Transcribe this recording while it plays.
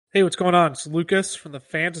Hey, what's going on? It's Lucas from the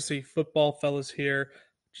Fantasy Football Fellas here.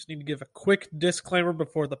 Just need to give a quick disclaimer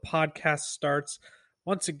before the podcast starts.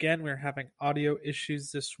 Once again, we're having audio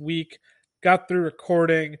issues this week. Got through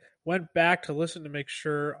recording, went back to listen to make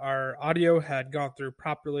sure our audio had gone through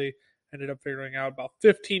properly. Ended up figuring out about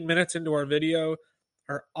 15 minutes into our video,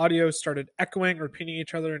 our audio started echoing, repeating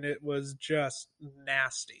each other, and it was just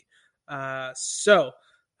nasty. So,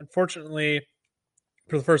 unfortunately,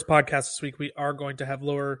 for the first podcast this week, we are going to have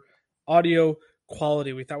lower audio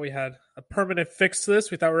quality. We thought we had a permanent fix to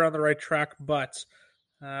this. We thought we were on the right track, but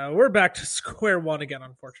we're back to square one again,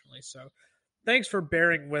 unfortunately. So thanks for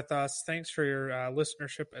bearing with us. Thanks for your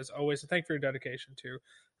listenership, as always. And thanks for your dedication to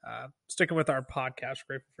sticking with our podcast.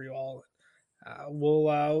 Grateful for you all.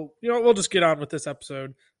 We'll just get on with this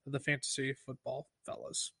episode of the Fantasy Football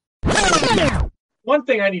Fellas. One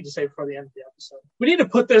thing I need to say before the end of the episode. We need to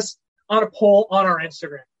put this on a poll on our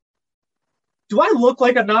Instagram. Do I look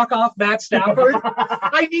like a knockoff Matt Stafford?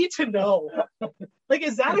 I need to know. Like,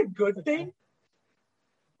 is that a good thing?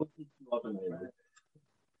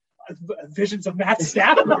 Visions of Matt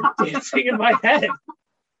Stafford dancing in my head.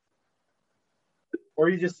 Or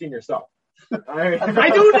you just seen yourself. I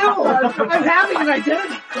don't know. I'm having an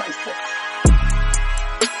identity crisis.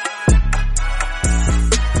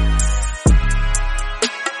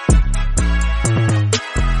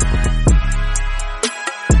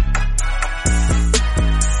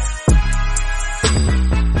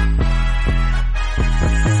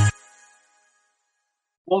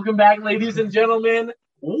 Welcome back, ladies and gentlemen.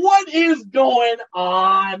 What is going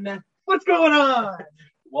on? What's going on?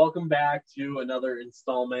 Welcome back to another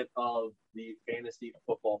installment of the Fantasy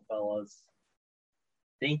Football Fellas.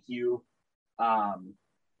 Thank you for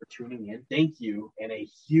tuning in. Thank you. And a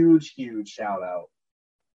huge, huge shout out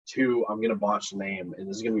to, I'm going to botch the name, and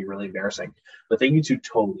this is going to be really embarrassing, but thank you to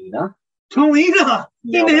Tolina. Tolina!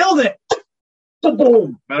 You nailed it!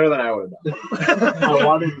 Boom! Better than I would have done. I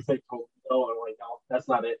wanted to say Tolina. I'm like, no, that's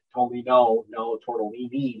not it. Tolino, no,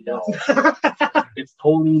 Tortellini, no. It's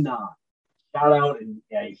Tolina. Shout out and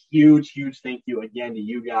a huge, huge thank you again to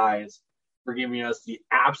you guys for giving us the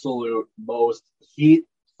absolute most heat,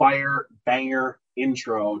 fire, banger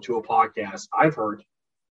intro to a podcast I've heard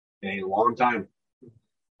in a long time.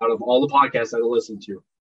 Out of all the podcasts I've listened to,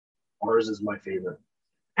 ours is my favorite.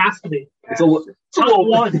 Has to be. It's top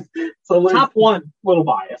one. Top one. Little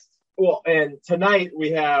biased. Well, and tonight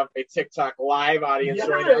we have a TikTok live audience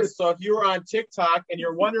right now. So if you were on TikTok and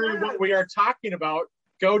you're wondering what we are talking about,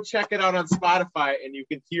 go check it out on Spotify and you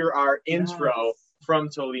can hear our intro from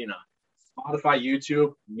Tolina. Spotify,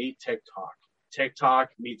 YouTube, meet TikTok. TikTok,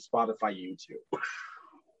 meet Spotify, YouTube.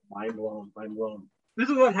 Mind blown. This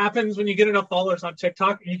is what happens when you get enough followers on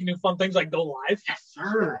TikTok and you can do fun things like go live. Yes,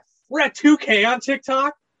 sir. We're at 2K on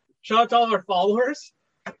TikTok. Shout out to all our followers.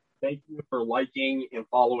 Thank you for liking and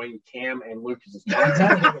following Cam and Lucas's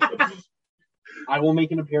content. I will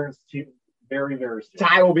make an appearance too very, very soon.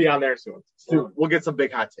 Ty will be on there soon. We'll get some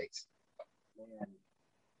big hot takes. Man,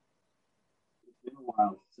 it's been a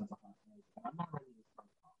while since a hot take. I'm not ready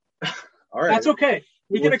to start. All right. That's okay.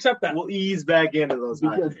 We can accept that. We'll ease back into those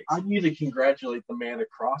hot Because takes. I need to congratulate the man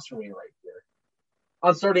across from me right here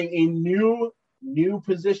on starting a new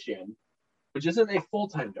position, which isn't a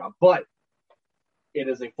full-time job, but it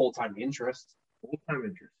is a full-time interest.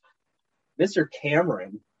 Mr.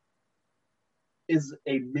 Cameron is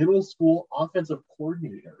a middle school offensive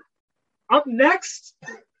coordinator. Up next,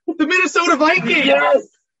 the Minnesota Vikings.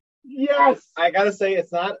 Yes. I gotta say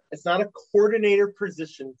it's not a coordinator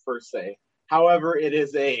position per se. However, it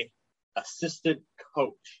is a assistant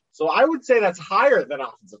coach. So I would say that's higher than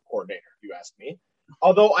offensive coordinator, if you ask me.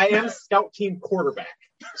 Although I am scout team quarterback.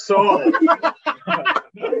 So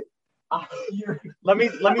let me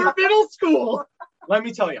We're middle school. Let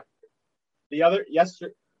me tell you.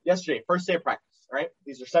 Yesterday, first day of practice, right?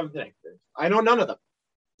 These are 7th and 8th graders. I know none of them.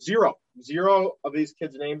 Zero of these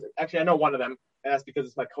kids' names. Actually, I know one of them, and that's because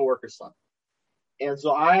it's my coworker's son. And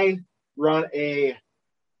so I run a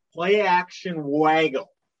play action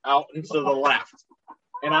waggle out into the left.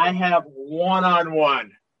 And I have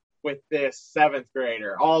one-on-one with this 7th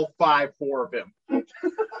grader, all 4 of him.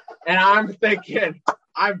 And I'm thinking,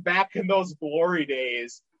 I'm back in those glory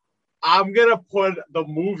days. I'm going to put the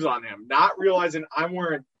moves on him, not realizing I'm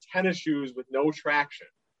wearing tennis shoes with no traction.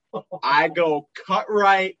 I go cut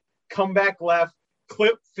right, come back left,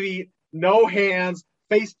 clip feet, no hands,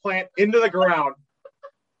 face plant into the ground.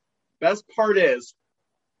 Best part is,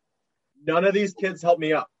 none of these kids help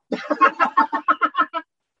me up.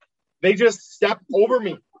 They just step over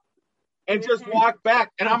me and just walk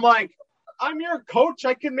back. And I'm like, I'm your coach.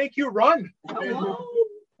 I can make you run. Hello.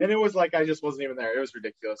 And it was like I just wasn't even there. It was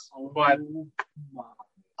ridiculous. But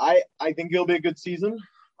I think it'll be a good season.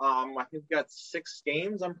 I think we got 6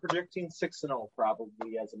 games. I'm predicting 6-0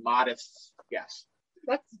 probably as a modest guess.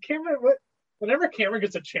 That's Cameron. Whenever Cameron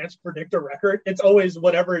gets a chance to predict a rerecord, it's always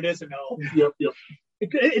whatever it is a no. Yep.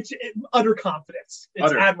 It's utter confidence.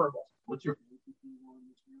 It's admirable. What's your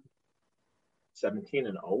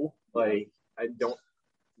 17-0? Like, I don't.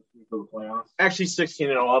 for the playoffs? Actually,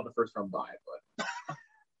 16-0. I'll have the first round bye, but.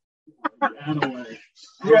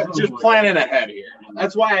 Yeah, just planning ahead here.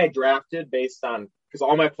 That's why I drafted based on because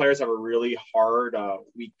all my players have a really hard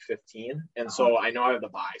week 15, and so I know I have the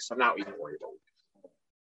bye, so I'm not even worried about it.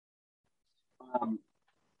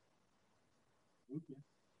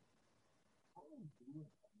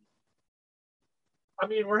 I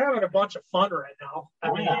mean, we're having a bunch of fun right now.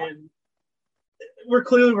 I mean,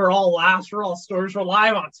 we're all laughs, we're all stories, we're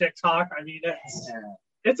live on TikTok. I mean,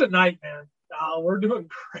 it's a night, man. We're doing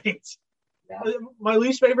great. Yeah. My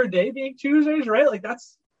least favorite day being Tuesdays, right? Like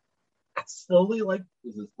that's slowly like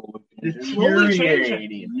it's slowly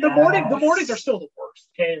changing. Yes. The mornings are still the worst.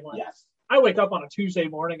 Okay, like, yes. I wake up on a Tuesday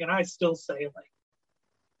morning and I still say like,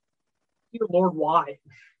 "Dear Lord, why?"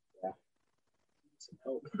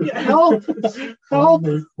 Help! But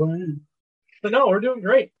no, we're doing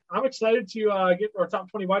great. I'm excited to get our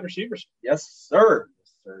top 20 wide receivers. Yes, sir.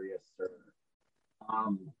 Yes, sir.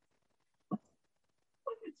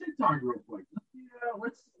 TikTok real quick.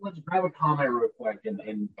 Let's grab a comment real quick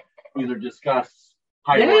and either discuss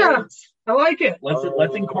highlights. Yeah, I like it.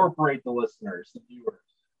 Let's incorporate the listeners, the viewers.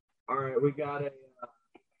 All right, we got a.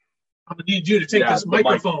 I'm gonna need you to take this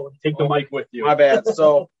microphone. Take the mic with you. My bad.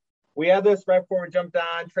 So we had this right before we jumped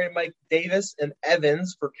on. Trade Mike Davis and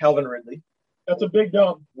Evans for Calvin Ridley. That's a big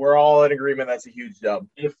dub. We're all in agreement. That's a huge dub.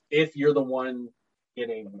 If you're the one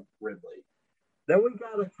getting Ridley. Then we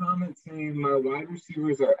got a comment saying my wide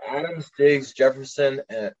receivers are Adams, Diggs, Jefferson,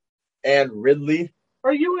 and Ridley.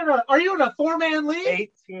 Are you in a 4-man league?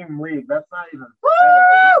 8-team league. That's not even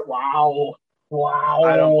fair. Wow.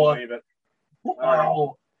 I don't believe it.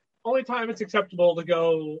 Wow. Only time it's acceptable to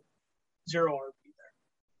go 0 RB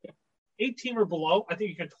there. 8-team or below, I think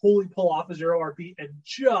you can totally pull off a 0 RB and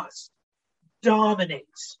just dominate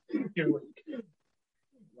your league.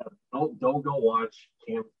 Don't go watch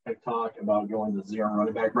Camp TikTok about going the 0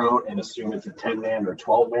 running back route and assume it's a 10-man or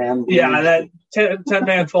 12-man. Yeah, that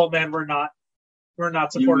 10-man, 12-man, we're not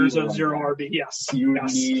supporters of 0 RB. Yes. You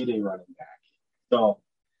need a running back. So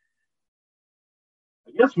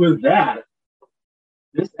I guess with that,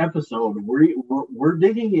 this episode, we're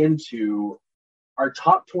digging into our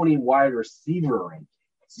top 20 wide receiver rankings.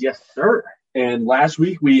 Yes, sir. And last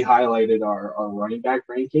week we highlighted our running back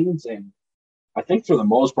rankings, and I think for the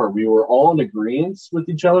most part we were all in agreement with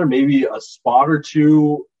each other, maybe a spot or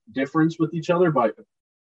two difference with each other. But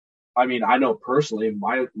I mean, I know personally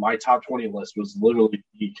my top 20 list was literally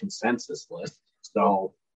the consensus list.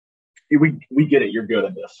 So we get it. You're good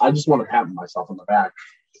at this. I just want to pat myself on the back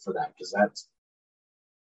for that because that's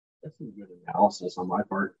some good analysis on my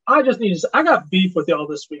part. I got beef with y'all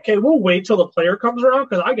this week. Okay, we'll wait till the player comes around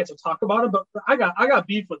because I get to talk about it. But I got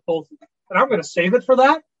beef with both of them, and I'm going to save it for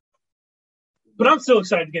that. But I'm still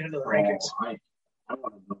excited to get into the rankings. I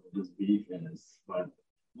want to know what this beef is, but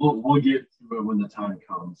we'll get to it when the time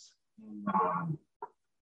comes. I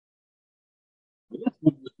guess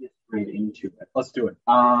we'll just get straight into it. Let's do it.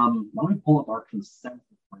 Let me pull up our consensus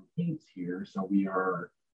rankings here, so we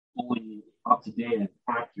are fully up to date and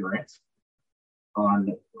accurate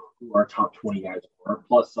on who our top 20 guys are,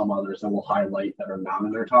 plus some others that we'll highlight that are not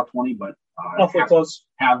in their top 20, but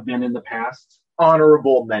have been in the past.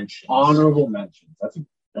 Honorable mentions. That's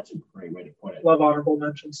a great way to put it. Love honorable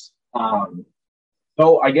mentions.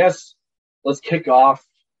 So I guess let's kick off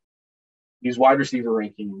these wide receiver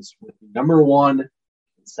rankings with the number one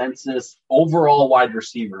consensus overall wide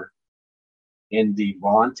receiver in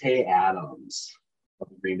Devontae Adams of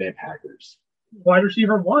the Green Bay Packers. Wide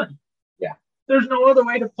receiver 1. Yeah. There's no other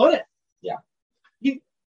way to put it. Yeah.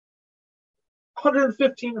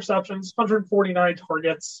 115 receptions, 149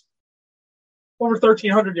 targets, over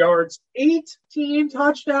 1,300 yards, 18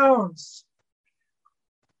 touchdowns.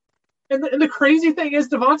 And the crazy thing is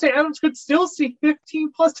Devontae Adams could still see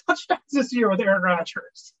 15-plus touchdowns this year with Aaron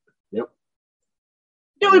Rodgers. Yep.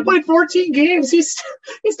 He only played 14 games. He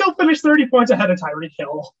still finished 30 points ahead of Tyreek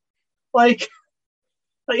Hill. Like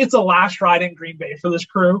it's a last ride in Green Bay for this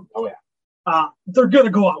crew. Oh, yeah. They're going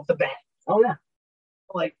to go out with a bang. Oh, yeah.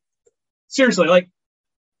 Like, seriously, like,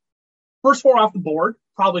 first 4 off the board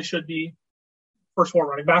probably should be first 4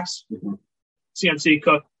 running backs. Mm-hmm. CMC,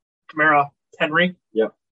 Cook, Kamara, Henry.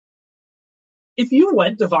 Yep. if you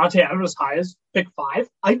went Devontae Adams as high as pick 5,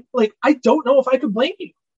 I don't know if I could blame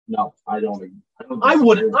you. No, I don't. I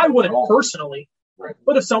wouldn't personally. Right.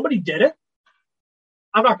 But if somebody did it,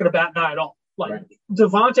 I'm not going to bat an eye at all. Like, Right.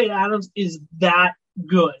 Devontae Adams is that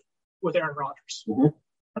good with Aaron Rodgers.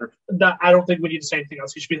 Mm-hmm. That I don't think we need to say anything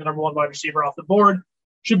else. He should be the number 1 wide receiver off the board.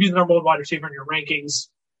 Should be the number 1 wide receiver in your rankings.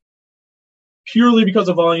 Purely because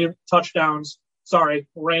of volume, touchdowns. Sorry,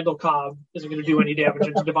 Randall Cobb isn't going to do any damage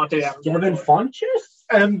into Devontae Adams. Devin Funchess?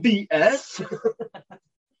 MBS.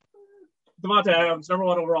 Devontae Adams, number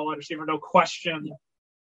 1 overall wide receiver, no question.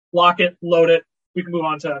 Lock it, load it. We can move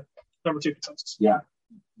on to number 2 consensus. Yeah.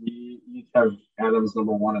 We each have Adams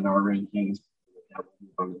number 1 in our rankings.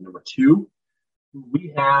 Number 2,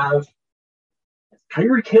 we have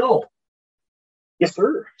Tyreek Hill. Yes,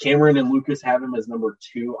 sir. Cameron and Lucas have him as number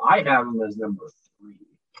 2. I have him as number 3.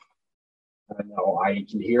 I know I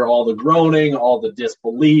can hear all the groaning, all the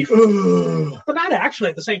disbelief. But not actually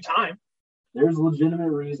at the same time. There's a legitimate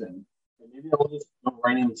reason. And maybe I'll just go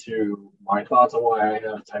right into my thoughts on why I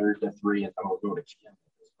have Tyreek at 3, and then I'll go to Cam.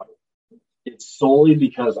 It's solely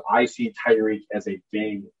because I see Tyreek as a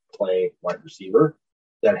big play wide receiver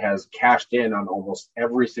that has cashed in on almost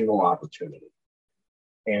every single opportunity.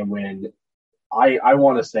 And when I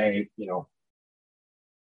want to say,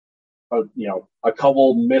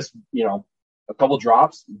 a couple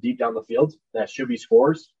drops deep down the field that should be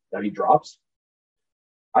scores that he drops,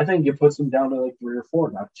 I think it puts him down to like 3 or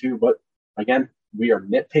 4, not 2. But again, we are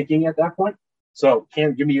nitpicking at that point. So,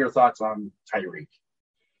 Cam, give me your thoughts on Tyreek.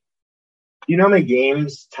 Do you know how many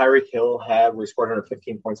games Tyreek Hill had where he scored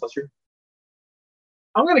 115 points last year?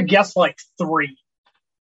 I'm going to guess like 3.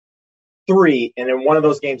 3, and in one of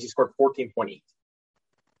those games he scored 14.8.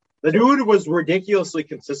 The dude was ridiculously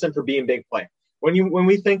consistent for being big play. When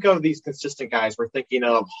we think of these consistent guys, we're thinking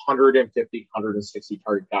of 150, 160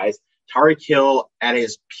 target guys. Tyreek Hill at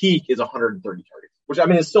his peak is 130 targets, which I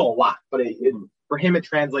mean is still a lot, but for him it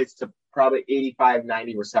translates to probably 85,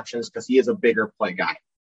 90 receptions because he is a bigger play guy.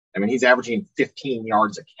 I mean, he's averaging 15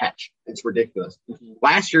 yards a catch. It's ridiculous. Mm-hmm.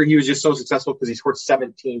 Last year, he was just so successful because he scored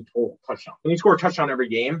 17 total touchdowns. When you score a touchdown every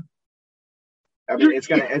game, I mean, it's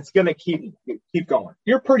gonna keep going.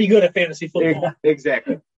 You're pretty good at fantasy football.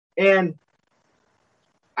 Exactly. And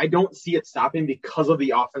I don't see it stopping because of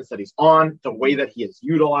the offense that he's on, the way that he is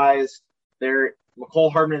utilized. There,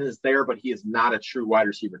 McCole Hardman is there, but he is not a true wide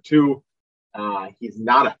receiver too. He's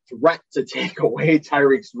not a threat to take away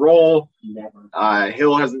Tyreek's role.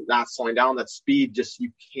 Hill hasn't not slowing down. That speed, just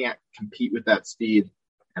you can't compete with that speed.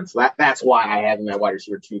 And so that's why I have him at wide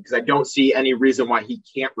receiver too, because I don't see any reason why he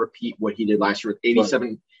can't repeat what he did last year with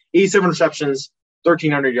 87 receptions,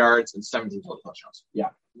 1,300 yards, and 17 total touchdowns.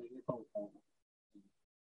 Yeah. When it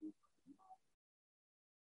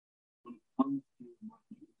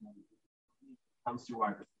comes to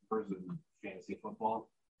wide receivers in fantasy football,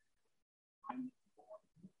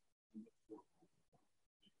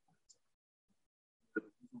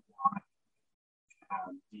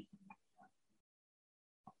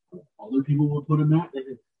 other people would put him at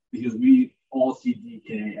because we all see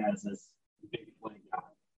DK as this big play guy.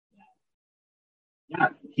 Yeah,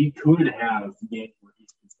 he could have games where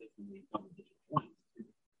he's consistently double-digit points.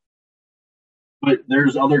 But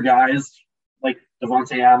there's other guys like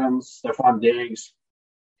Devontae Adams, Stephon Diggs,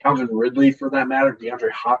 Calvin Ridley, for that matter,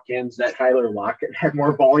 DeAndre Hopkins. That Tyler Lockett had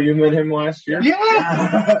more volume than him last year.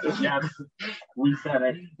 Yeah. Yeah. We said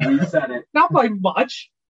it. Not by much.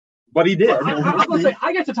 But he did. I was going to say,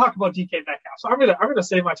 I get to talk about DK Metcalf, so I'm gonna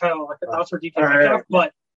save my Tyler Lockett thoughts for DK Metcalf. Right.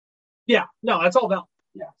 But, yeah, no, that's all valid.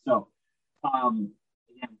 Yeah, so, again,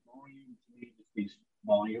 volume to me is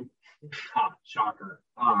volume. Shocker.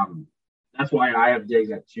 That's why I have Diggs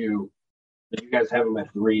at 2. But you guys have him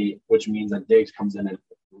at 3, which means that Diggs comes in at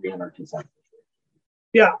 3 on our consensus.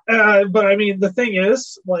 Yeah, but I mean, the thing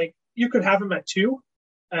is, like, you could have him at 2,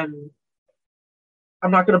 and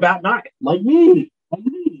I'm not going to bat an eye. Like me.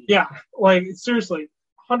 Yeah, like, seriously,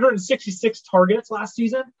 166 targets last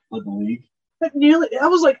season. Like the league. That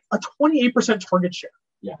was like a 28% target share.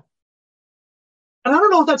 Yeah. And I don't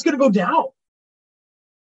know if that's going to go down.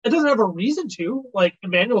 It doesn't have a reason to. Like,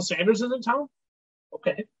 Emmanuel Sanders is in town.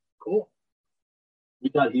 Okay, cool. We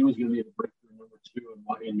thought he was going to be a breakthrough number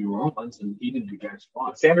 2 in New Orleans, and he didn't do jack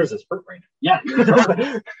spot. Sanders is hurt right now.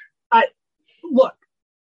 Yeah. Look,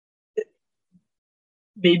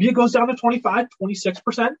 maybe it goes down to 25,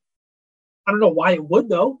 26%. I don't know why it would,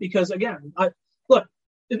 though, because, again, look,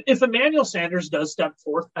 if Emmanuel Sanders does step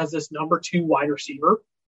forth as this number 2 wide receiver,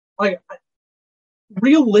 like,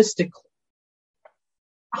 realistically,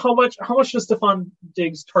 how much does Stephon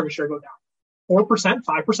Diggs' target share go down? 4%,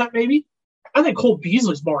 5% maybe? I think Cole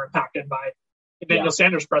Beasley's more impacted by Emmanuel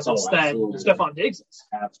Sanders' presence than absolutely. Stephon Diggs is.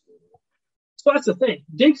 Absolutely. So that's the thing.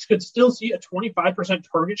 Diggs could still see a 25%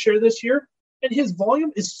 target share this year, and his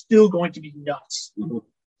volume is still going to be nuts. Mm-hmm.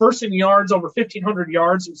 First in yards, over 1,500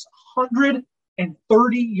 yards. It's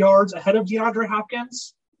 130 yards ahead of DeAndre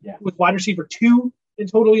Hopkins with wide receiver 2 in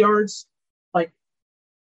total yards. Like,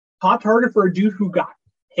 top target for a dude who got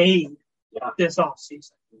paid this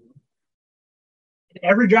offseason. In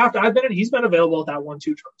every draft I've been in, he's been available at that 1-2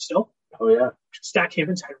 turn still. Oh, yeah. Stack him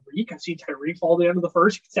and Tyreek. I've seen Tyreek fall at the end of the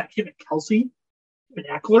first. You can stack him and Kelsey, and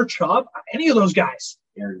Eckler, Chubb, any of those guys.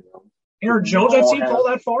 Aaron Jones, I've seen fall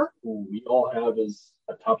that far. Who we all have is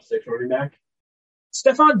a top 6 running back.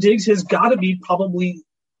 Stephon Diggs has got to be probably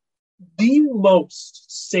the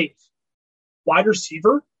most safe wide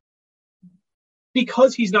receiver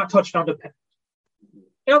because he's not touchdown dependent.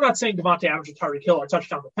 And I'm not saying Devontae Adams or Tyreek Hill are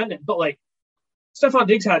touchdown dependent, but like Stephon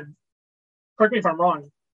Diggs had, correct me if I'm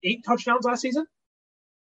wrong, 8 touchdowns last season?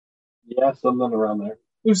 Yeah, something around there.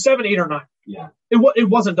 It was 7, 8, or 9. Yeah. It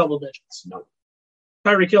wasn't double digits. No.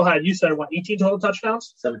 Tyreek Hill had, you said, 18 total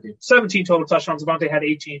touchdowns? 17. 17 total touchdowns. Devontae had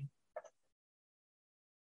 18.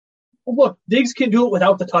 Well, look, Diggs can do it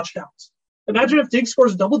without the touchdowns. Imagine if Diggs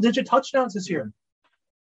scores double-digit touchdowns this year.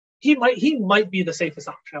 He might be the safest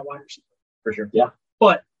option at wide receiver. For sure. Yeah.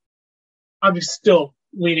 But I'm just still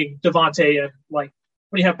leaning Devontae, and like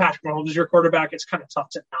when you have Patrick Mahomes as your quarterback, it's kind of tough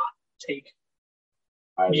to not take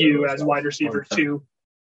you as wide receiver 2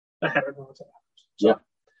 ahead of Devontae. Yeah.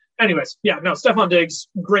 Anyways, Stephon Diggs,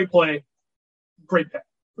 great play, great pick.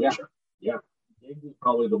 Yeah. Sure. Yeah. Diggs is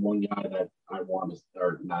probably the one guy that I want to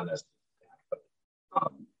start, not as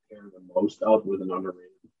but pair the most of with an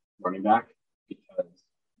underrated running back, because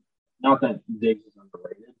not that Diggs is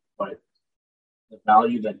underrated, but the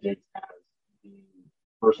value that Diggs has being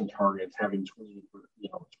first in targets, having 20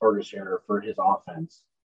 target share for his offense.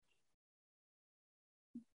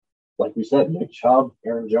 Like we said, Nick Chubb,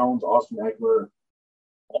 Aaron Jones, Austin Eckler,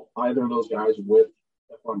 either of those guys with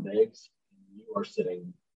Stephon Diggs, you are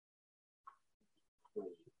sitting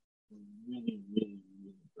really, really,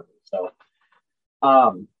 really good. So,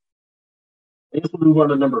 I guess we'll move on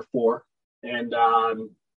to number 4. And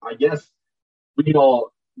I guess we can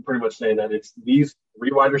all pretty much say that it's these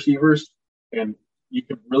 3 wide receivers, and you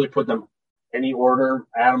could really put them any order.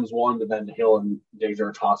 Adams 1, but then Hill and Diggs are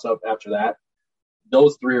a toss-up after that.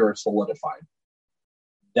 Those 3 are solidified.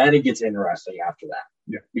 Then it gets interesting after that.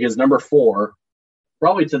 Yeah. Because number 4,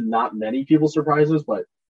 probably to not many people's surprises, but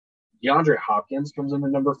DeAndre Hopkins comes in at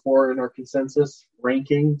number 4 in our consensus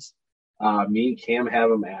rankings. Me and Cam have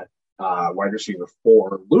him at wide receiver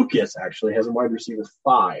 4. Lucas actually has him wide receiver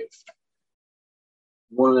 5.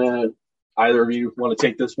 Either of you want to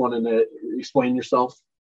take this one and explain yourself?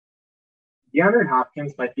 DeAndre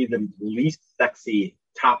Hopkins might be the least sexy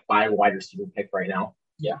top 5 wide receiver pick right now.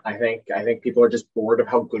 Yeah. I think people are just bored of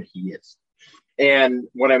how good he is. And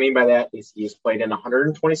what I mean by that is he's played in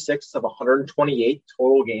 126 of 128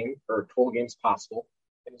 total games possible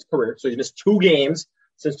in his career. So he's missed 2 games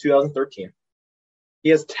since 2013. He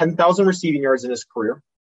has 10,000 receiving yards in his career.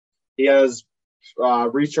 He has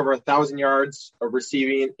reached over 1,000 yards of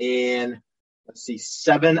receiving in,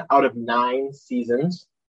 7 out of 9 seasons.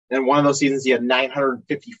 And one of those seasons, he had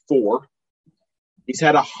 954. He's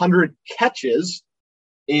had 100 catches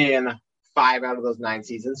in 5 out of those 9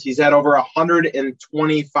 seasons. He's had over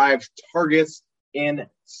 125 targets in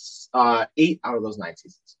 8 out of those 9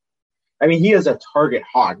 seasons. I mean, he is a target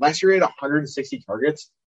hog. Last year, he had 160 targets,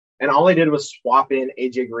 and all they did was swap in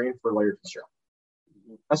A.J. Green for Larry Fitzgerald.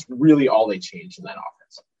 That's really all they changed in that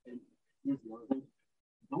offense. And here's the other thing.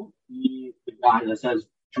 Don't be the guy that says,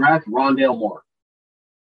 draft Rondale Moore.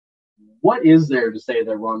 What is there to say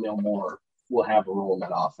that Rondale Moore will have a role in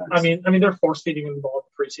that offense? I mean, they're force feeding him involved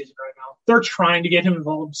in preseason right now. They're trying to get him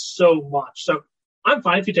involved so much. So I'm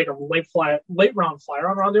fine if you take a late round flyer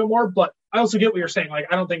on Rondale Moore, but I also get what you're saying. Like,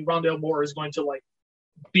 I don't think Rondale Moore is going to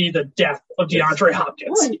be the death of DeAndre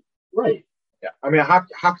Hopkins. Right. Yeah, I mean,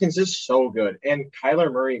 Hopkins is so good, and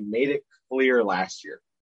Kyler Murray made it clear last year.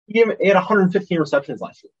 He had 115 receptions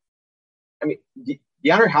last year. I mean,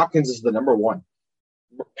 DeAndre Hopkins is the number 1.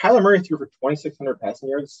 Kyler Murray threw for 2,600 passing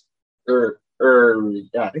yards. I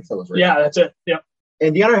think that was right. Yeah, that's it. Yep.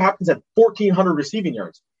 And DeAndre Hopkins had 1,400 receiving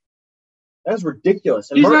yards. That was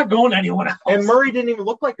ridiculous. And He's not going anywhere else. And Murray didn't even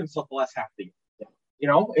look like himself the last half of the year. You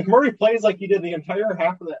know, if Murray plays like he did the entire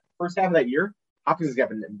first half of that year, Hopkins has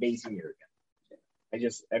got an amazing year again.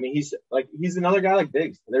 He's another guy like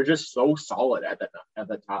Diggs. They're just so solid at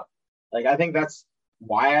the top. Like, I think that's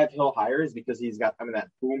why I have Hill higher, is because he's got that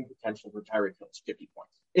boom potential for Tyreek Hill's 50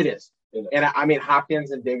 points. It is. And I mean,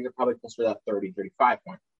 Hopkins and Diggs are probably closer to that 30, 35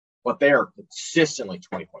 point. but they are consistently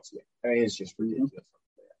 20 points a game. I mean, it's just ridiculous.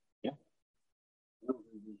 Yeah.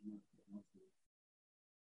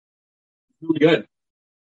 Really good.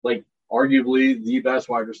 Like, arguably the best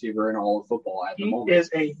wide receiver in all of football at the moment. He is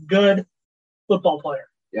a good football player.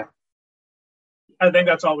 Yeah. I think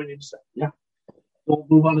that's all we need to say. Yeah. We'll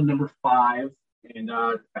move on to number 5. And I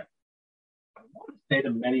want to say to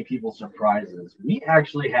many people's surprises, we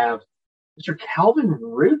actually have Mr. Calvin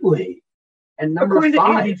Ridley and number According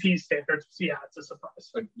 5. to ADP standards, yeah, it's a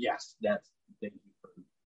surprise. Yes, that's thank you for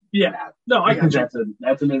Yeah. that. No, I got you.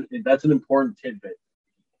 That's an important tidbit.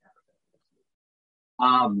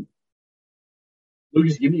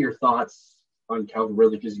 Lucas, give me your thoughts on Calvin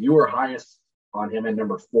Ridley because you were highest on him at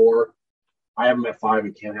number 4. I have him at 5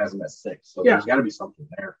 and Cam has him at 6. So there's got to be something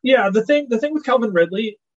there. Yeah, the thing with Calvin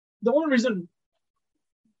Ridley, the only reason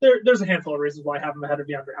there's a handful of reasons why I have him ahead of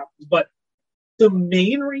DeAndre Hopkins, but the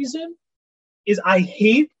main reason is I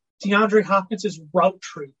hate DeAndre Hopkins' route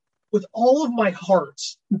tree with all of my heart.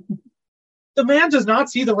 The man does not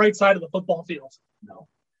see the right side of the football field. No.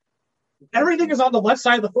 Everything is on the left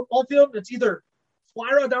side of the football field, and it's either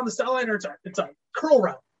fly route down the sideline or it's a curl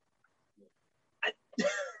route.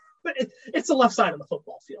 But it's the left side of the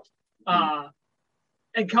football field.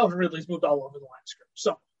 And Calvin Ridley's moved all over the line of scrimmage.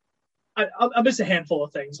 So I miss a handful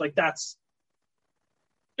of things. Like that's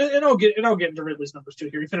 – and I'll get into Ridley's numbers too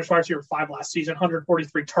here. He finished wide receiver 5 last season,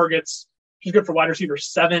 143 targets. He's good for wide receiver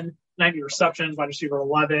 7, 90 receptions, wide receiver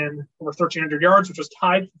 11, over 1,300 yards, which was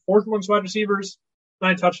tied for 4th amongst wide receivers,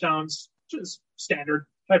 9 touchdowns, which is standard,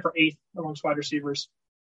 tied for 8th amongst wide receivers.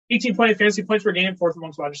 18.8 fantasy points per game, 4th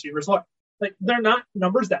amongst wide receivers. Look, like they're not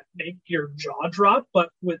numbers that make your jaw drop, but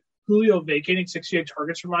with Julio vacating 68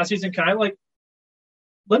 targets from last season,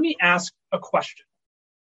 let me ask a question.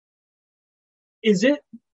 Is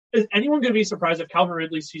anyone going to be surprised if Calvin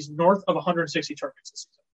Ridley sees north of 160 targets this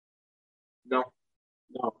season?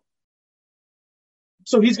 No.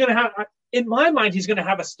 So he's going to have, in my mind, he's going to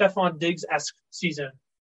have a Stephon Diggs-esque season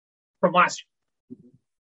from last year.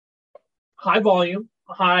 High volume,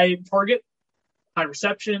 high target, high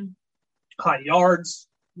reception, high yards,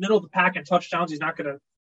 middle of the pack and touchdowns. He's not going to,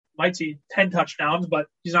 might see 10 touchdowns, but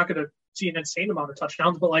he's not going to see an insane amount of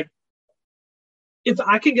touchdowns. But like, if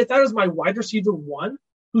I can get that as my wide receiver 1,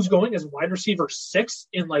 who's going as wide receiver 6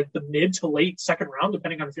 in like the mid to late second round,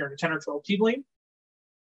 depending on if you're in a 10 or 12 team lane,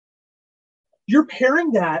 you're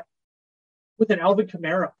pairing that with an Alvin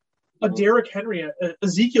Kamara, a Derrick Henry, a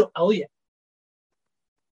Ezekiel Elliott.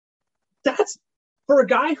 That's for a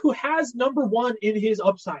guy who has number 1 in his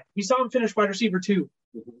upside. We saw him finish wide receiver 2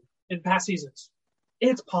 in past seasons.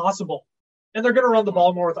 It's possible. And they're going to run the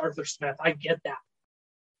ball more with Arthur Smith. I get that.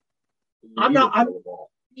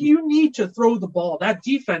 You need to throw the ball. That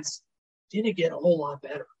defense didn't get a whole lot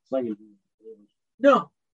better. No.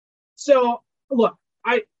 So, look,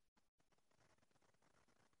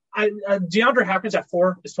 DeAndre Hopkins at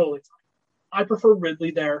 4 is totally fine. I prefer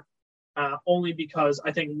Ridley there only because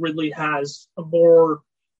I think Ridley has a more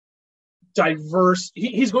diverse –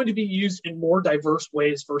 he's going to be used in more diverse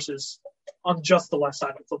ways versus on just the left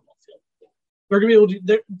side of the football field. They're going to be able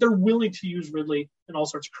to – they're willing to use Ridley in all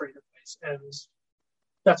sorts of creative ways, and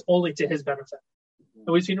that's only to his benefit.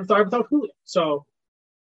 And we've seen him thrive without Julio. So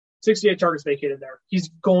 68 targets vacated there. He's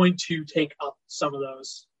going to take up some of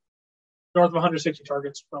those north of 160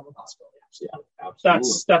 targets from a possibility. So, yeah,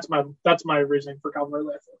 absolutely. That's my reasoning for Calvin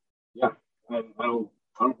Ridley. Yeah, I don't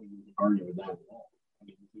think you can argue with that at all. I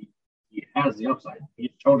mean, he has the upside.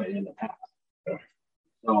 He's shown it in the past.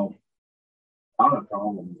 So, not a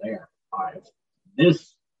problem there. 5.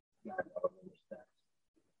 This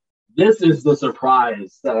is the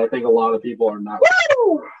surprise that I think a lot of people are not.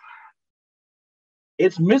 Woo!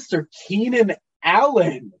 It's Mr. Keenan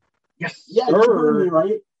Allen. Yes, sir.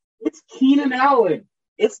 Right? It's Keenan Allen.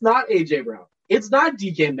 It's not A.J. Brown. It's not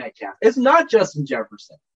DK Metcalf. It's not Justin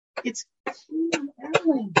Jefferson. It's Keenan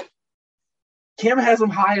Allen. Cam has him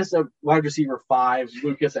highest at wide receiver 5.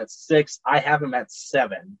 Lucas at 6. I have him at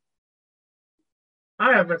 7.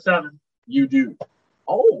 I have him at 7. You do.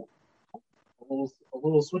 Oh. A little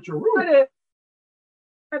switcheroo.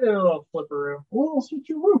 I did a little flipperoo. A little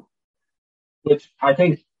switcheroo. Which I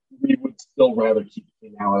think we would still rather keep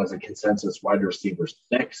now as a consensus wide receiver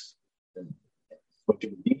 6 than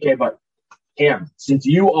switching to DK. But Cam, since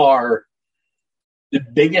you are the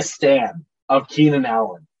biggest stan of Keenan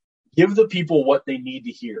Allen, give the people what they need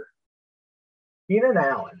to hear. Keenan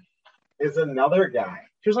Allen is another guy.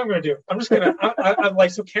 Here's what I'm going to do. I'm just going to, I'm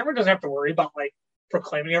like, so Cameron doesn't have to worry about like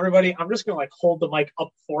proclaiming everybody. I'm just going to like hold the mic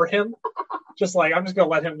up for him. Just like, I'm just going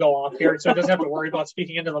to let him go off here so he doesn't have to worry about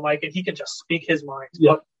speaking into the mic and he can just speak his mind.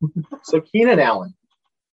 Yep. So Keenan Allen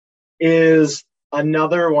is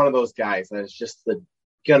another one of those guys that is just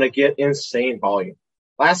going to get insane volume.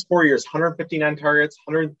 Last 4 years, 159 targets,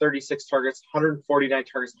 136 targets, 149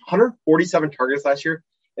 targets, 147 targets last year,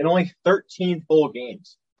 and only 13 full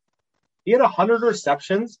games. He had 100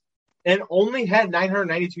 receptions and only had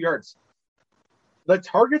 992 yards. The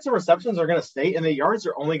targets and receptions are going to stay, and the yards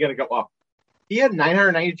are only going to go up. He had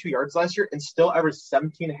 992 yards last year and still averaged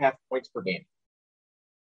 17.5 points per game.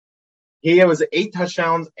 He was 8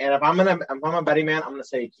 touchdowns, and if I'm a betting man, I'm going to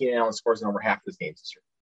say Keenan Allen scores in over half his games this year.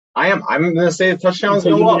 I'm going to say the touchdowns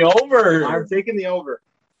go up. Over. I'm taking the over,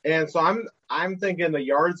 and so I'm thinking the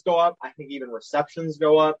yards go up. I think even receptions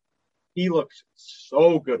go up. He looked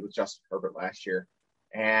so good with Justin Herbert last year,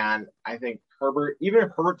 and I think Herbert, even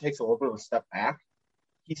if Herbert takes a little bit of a step back,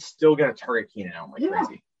 he's still going to target Keenan Allen like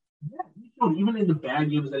crazy. Yeah, even in the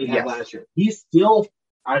bad games that he had last year, he's still,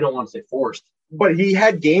 I don't want to say forced, but he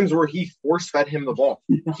had games where he force-fed him the ball.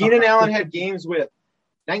 Keenan Allen had games with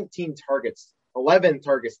 19 targets, 11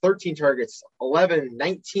 targets, 13 targets, 11,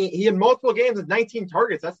 19. He had multiple games with 19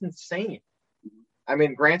 targets. That's insane. I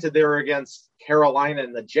mean, granted, they were against Carolina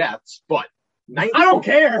and the Jets, but 19, I don't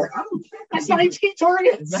care. That's 19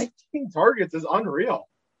 targets. 19 targets is unreal.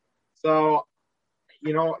 So,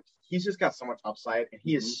 he's just got so much upside, and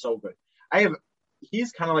he is so good.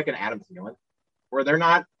 He's kind of like an Adam Thielen, where they're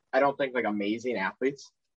not, I don't think, like amazing athletes,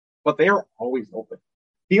 but they are always open.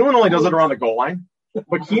 Thielen only does it around the goal line,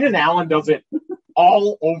 but Keenan Allen does it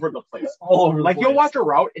all over the place. All over the place. You'll watch a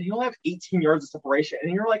route, and he'll have 18 yards of separation,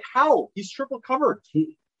 and you're like, how? He's triple covered.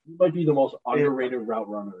 He might be the most underrated route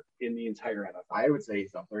runner in the entire NFL. I would say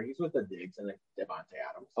he's up there. He's with the Diggs and the Devontae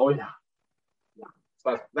Adams. Oh, yeah.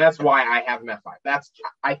 So that's why I have him at 5.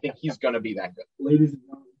 I think he's going to be that good. Ladies and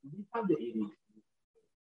gentlemen, we have the 80.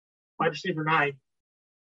 Wide receiver 9.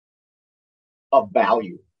 A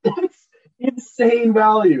value. That's insane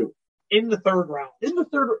value. In the third round.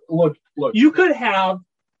 Look. You could have,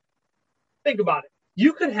 think about it.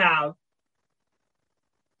 You could have,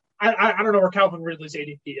 I don't know where Calvin Ridley's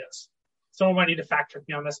ADP is. Someone might need to fact check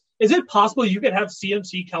me on this. Is it possible you could have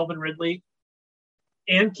CMC, Calvin Ridley,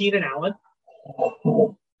 and Keenan Allen?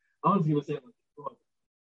 Oh, I was going to say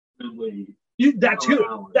Ridley.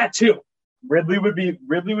 That too. Ridley would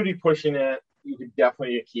be pushing it. You could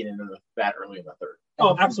definitely get Keenan into that early in the third.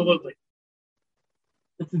 Oh, absolutely.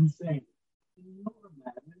 It's insane.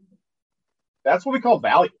 That's what we call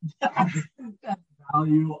value. That's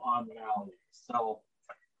value on value. So,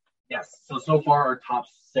 yes. So far our top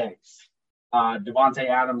 6. Devontae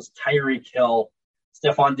Adams, Tyreek Hill,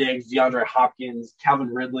 Stephon Diggs, DeAndre Hopkins, Calvin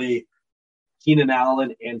Ridley, Keenan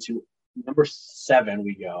Allen, and to number 7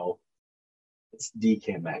 we go. It's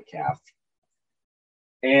DK Metcalf.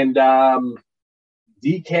 And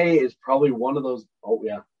DK is probably one of those. Oh,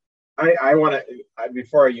 yeah. I want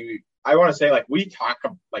to say, like, we talk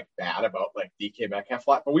like bad about like DK Metcalf a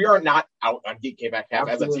lot, but we are not out on DK Metcalf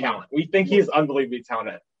as a talent. We think he is unbelievably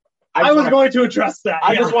talented. I was going to address that.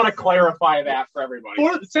 I just want to clarify that for everybody.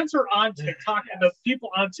 Since we're on TikTok, and the people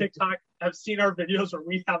on TikTok have seen our videos where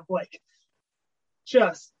we have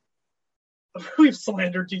we've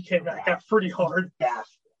slandered DK Metcalf pretty hard.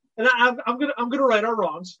 And I'm gonna right our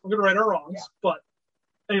wrongs. Yeah. But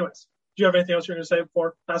anyways, do you have anything else you're gonna say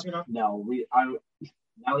before passing it on? No,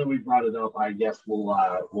 now that we brought it up, I guess we'll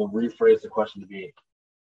rephrase the question to be: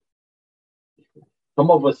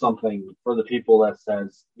 come up with something for the people that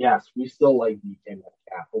says, yes, we still like DK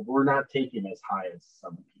Metcalf, but we're not taking as high as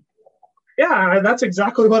some people. Yeah, that's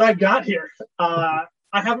exactly what I got here. I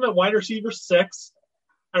have him at wide receiver 6.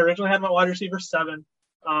 I originally had him at wide receiver 7.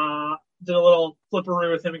 Did a little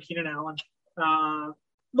flipperoo with him and Keenan Allen.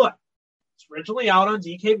 Look, it's originally out on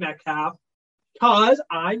DK Metcalf because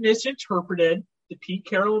I misinterpreted the Pete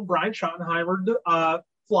Carroll and Brian Schottenheimer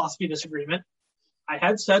philosophy disagreement. I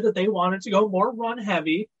had said that they wanted to go more run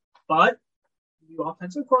heavy, but the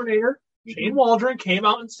offensive coordinator, Shane Waldron, came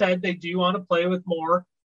out and said they do want to play with more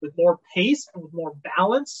pace and with more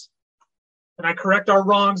balance. And I correct our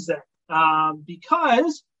wrongs there.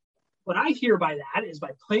 Because what I hear by that is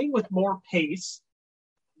by playing with more pace,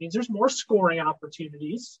 it means there's more scoring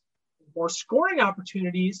opportunities. More scoring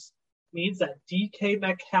opportunities means that DK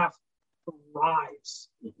Metcalf thrives.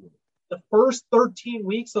 Mm-hmm. The first 13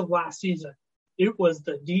 weeks of last season, it was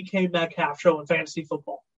the DK Metcalf show in fantasy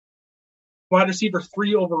football. Wide receiver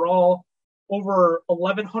 3 overall, over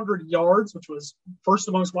 1,100 yards, which was first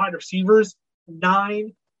amongst wide receivers,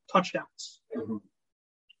 9 touchdowns. Mm-hmm.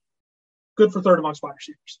 Good for third amongst wide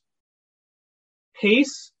receivers.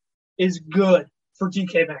 Pace is good for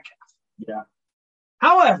DK Metcalf. Yeah.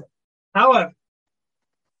 However,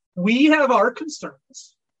 we have our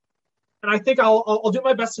concerns And I think I'll do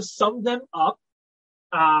my best to sum them up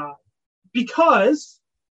because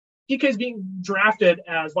DK is being drafted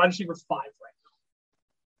as wide receiver 5 right now.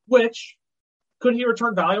 Which, could he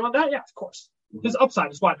return value on that? Yeah, of course. His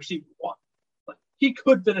upside is wide receiver 1. But he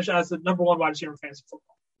could finish as the number 1 wide receiver in fantasy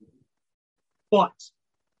football. But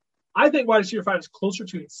I think wide receiver 5 is closer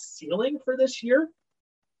to his ceiling for this year.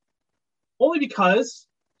 Only because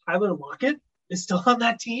Tyler Lockett is still on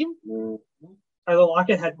that team. Tyler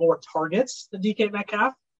Lockett had more targets than DK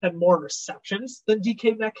Metcalf, had more receptions than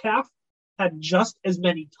DK Metcalf, had just as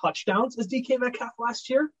many touchdowns as DK Metcalf last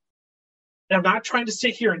year. And I'm not trying to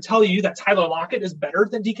sit here and tell you that Tyler Lockett is better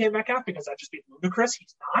than DK Metcalf because that'd just be ludicrous.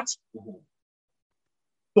 He's not.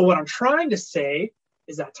 But what I'm trying to say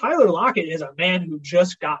is that Tyler Lockett is a man who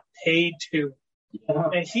just got paid too. Yeah.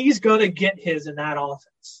 And he's going to get his in that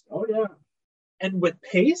offense. Oh, yeah. And with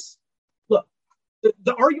pace, look,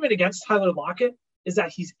 the argument against Tyler Lockett is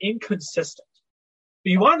that he's inconsistent.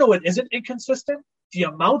 But you want to know what isn't inconsistent? The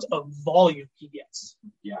amount of volume he gets.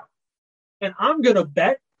 Yeah. And I'm going to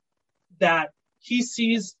bet that he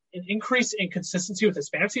sees an increase in consistency with his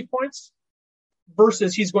fantasy points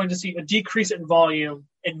versus he's going to see a decrease in volume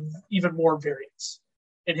and even more variance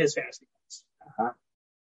in his fantasy points.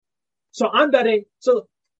 So I'm betting. So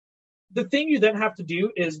the thing you then have to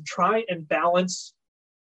do is try and balance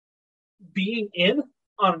being in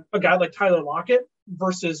on a guy like Tyler Lockett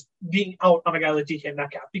versus being out on a guy like DK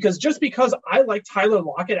Metcalf. Because just because I like Tyler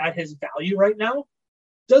Lockett at his value right now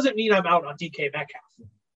doesn't mean I'm out on DK Metcalf.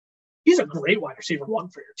 He's a great wide receiver 1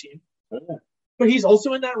 for your team. Yeah. But he's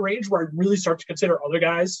also in that range where I really start to consider other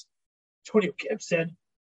guys. Antonio Gibson.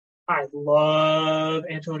 I love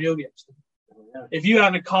Antonio Gibson. Yeah. If you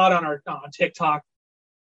haven't caught on TikTok,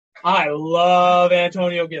 I love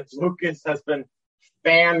Antonio Gibson. Lucas has been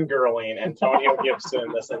fangirling Antonio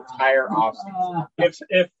Gibson this entire offseason.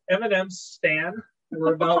 If Eminem's Stan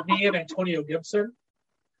were about me and Antonio Gibson,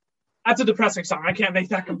 that's a depressing song. I can't make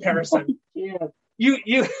that comparison. Yeah.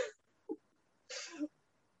 You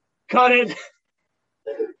cut it.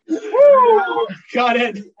 Cut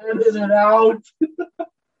it. Edit it out.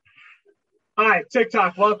 Hi,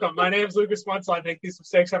 TikTok, welcome. My name is Lucas Munsell. I make these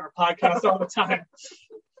mistakes on our podcast all the time.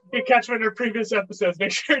 You can catch me in our previous episodes.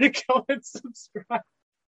 Make sure to go and subscribe.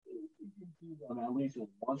 At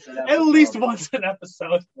least once an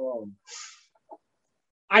episode.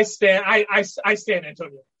 I stand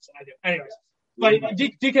Antonio. I do. Anyways, but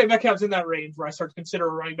DK Metcalf's in that range where I start to consider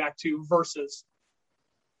a running back 2 versus,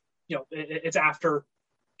 it's after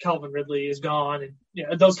Calvin Ridley is gone and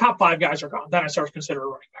those top 5 guys are gone. Then I start to consider a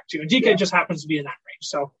running back 2, and DK just happens to be in that range.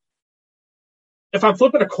 So if I'm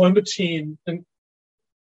flipping a coin between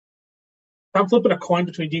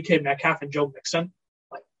DK Metcalf and Joe Mixon,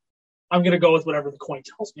 I'm going to go with whatever the coin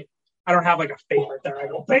tells me. I don't have a favorite there, I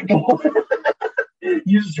don't think.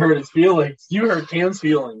 You just hurt his feelings. You hurt Cam's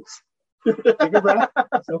feelings. Take a breath.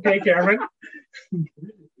 It's okay, Cameron.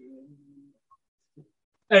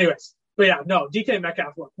 Anyways, but yeah, no, DK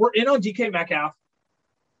Metcalf. Look, we're in on DK Metcalf.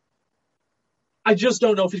 I just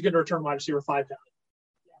don't know if he's going to return wide receiver 5 value.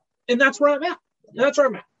 And that's where I'm at.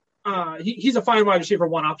 He's a fine wide receiver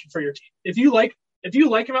 1 option for your team. If you like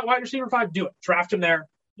him at wide receiver 5, do it. Draft him there.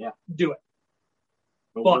 Yeah. Do it.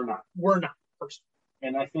 But we're not personally.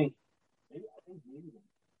 And I think maybe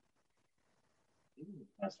the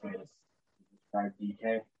best way to describe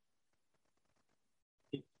DK.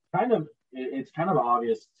 It's kind of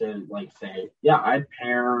obvious to say, yeah, I'd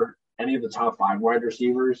pair any of the top 5 wide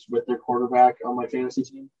receivers with their quarterback on my fantasy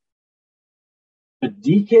team. But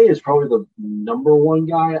DK is probably the number 1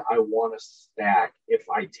 guy I want to stack if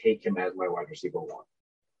I take him as my wide receiver 1.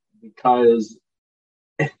 Because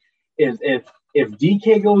if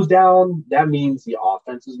DK goes down, that means the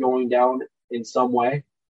offense is going down in some way.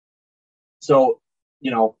 So,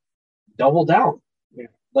 double down. Yeah.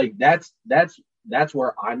 That's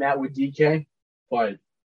where I'm at with DK. But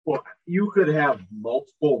you could have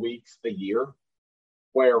multiple weeks a year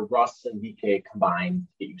where Russ and DK combined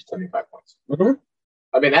get you 75 points. Mm-hmm.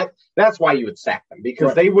 I mean, that's why you would sack them,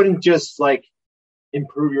 because they wouldn't just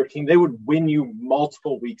improve your team. They would win you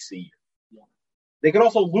multiple weeks a year. Yeah. They could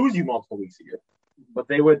also lose you multiple weeks a year, but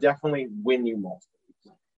they would definitely win you multiple weeks.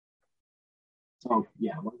 So,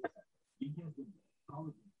 yeah. I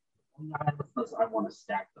want to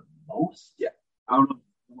stack the most. Yeah. Out of the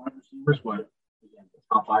wide receivers, but again, the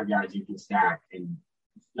top 5 guys you can stack and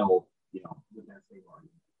still, the best they are,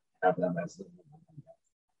 have them as the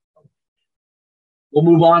We'll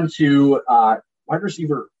move on to wide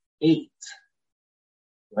receiver 8.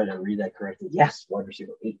 Did I read that correctly? Yes, wide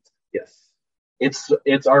receiver 8. Yes. It's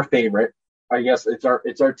our favorite. I guess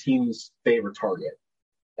it's our team's favorite target.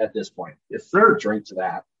 at this point. If they're a drink to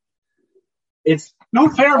that, it's No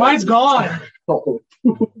fair. Mine's gone. no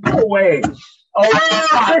way.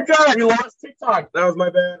 Oh, TikTok! We lost TikTok. That was my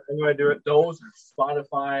bad. I'm going to do it. Those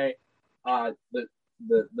Spotify, the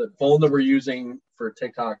phone that we're using for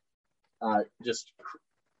TikTok, just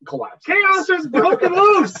collapsed. Chaos has broken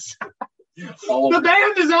loose. The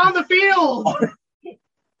band is on the field.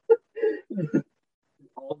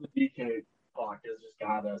 All the DK talk has just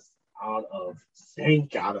got us out of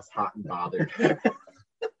sync, got us hot and bothered.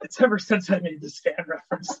 It's ever since I made the scan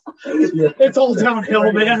reference. It's all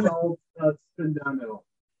downhill, man. That's been downhill.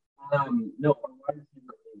 No, our wide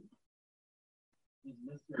receiver is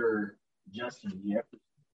Mr. Justin Jefferson,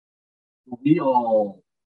 who we all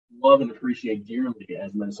love and appreciate dearly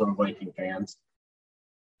as Minnesota Viking fans.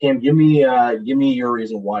 Cam, give me your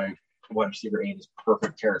reason why wide receiver 8 is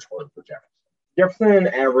perfect territory for Jefferson. Jefferson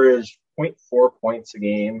averaged 0.4 points a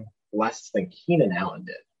game less than Keenan Allen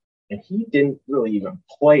did. And he didn't really even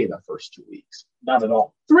play the first 2 weeks. Not at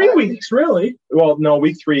all. 3 weeks, really? Well, no,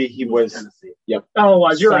 week 3 he was Tennessee. Yep. Oh,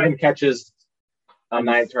 you're 7 right. catches on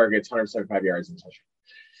 9 targets, 175 yards and touchdown.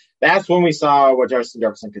 That's when we saw what Justin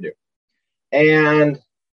Jefferson could do. And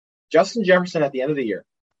Justin Jefferson at the end of the year,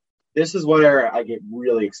 this is where I get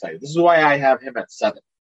really excited. This is why I have him at 7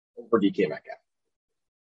 over DK Metcalf.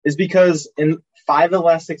 Is because in 5 of the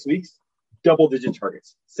last 6 weeks, double-digit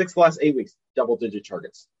targets. 6 of the last 8 weeks, double-digit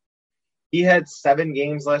targets. He had 7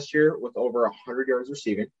 games last year with over 100 yards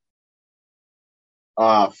receiving.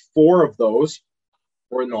 4 of those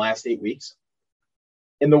were in the last 8 weeks.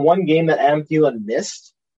 In the one game that Adam Thielen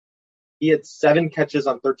missed, he had 7 catches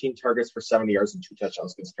on 13 targets for 70 yards and 2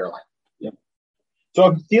 touchdowns against Carolina. Yep. So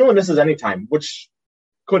if Thielen misses any time, which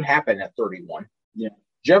could happen at 31,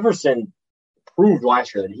 Jefferson proved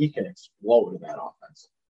last year that he can explode in that offense.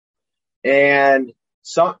 And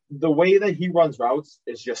so the way that he runs routes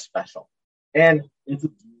is just special. And it's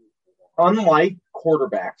unlike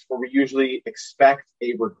quarterbacks, where we usually expect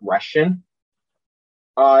a regression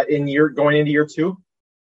going into year 2,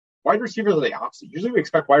 wide receivers are the opposite. Usually we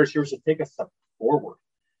expect wide receivers to take a step forward.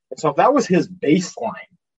 And so if that was his baseline,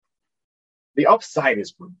 the upside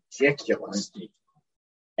is ridiculous.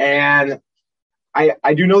 And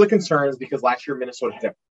I do know the concerns because last year Minnesota had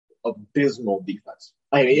an abysmal defense.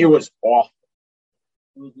 I mean, it was awful.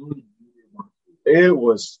 It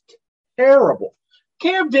was terrible.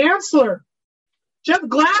 Cam Dantzler. Jeff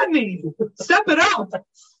Gladney. Step it up.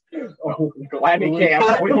 Oh, Gladney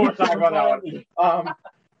Cam. We won't talk about that one.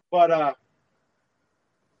 But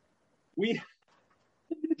we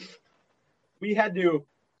had to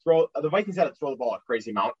throw – the Vikings had to throw the ball a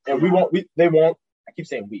crazy amount. And they won't – I keep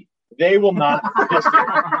saying we. They will not this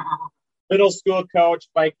year. Middle school coach,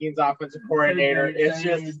 Vikings offensive coordinator. It's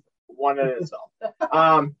just one in itself.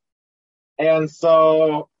 And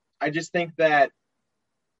so I just think that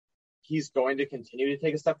he's going to continue to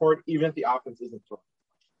take a step forward, even if the offense isn't throwing.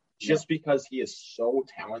 Just because he is so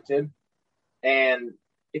talented. And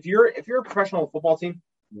if you're a professional football team,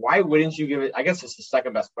 why wouldn't you give it? I guess it's the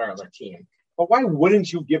second best player on their team, but why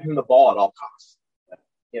wouldn't you give him the ball at all costs?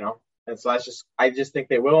 You know, and so I just think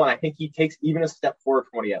they will, and I think he takes even a step forward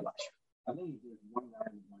from what he had last year. I think there's one guy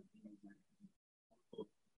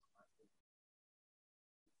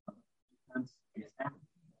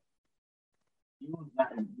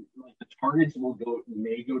the targets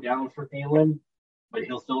may go down for Thielen, but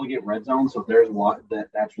he'll still get red zone. So there's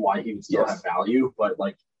that's why he would still have value. But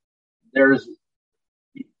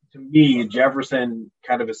to me, Jefferson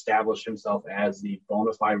kind of established himself as the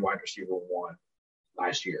bona fide wide receiver 1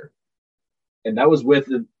 last year, and that was with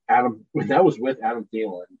Adam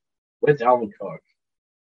Thielen, with Dalvin Cook,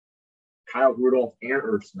 Kyle Rudolph, and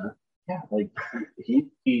Irv Smith. Yeah,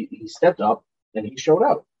 he stepped up and he showed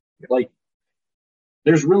out.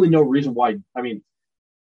 There's really no reason why. I mean,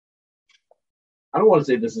 I don't want to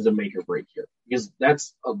say this is a make or break here because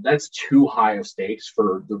that's too high of stakes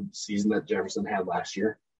for the season that Jefferson had last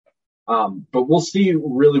year. But we'll see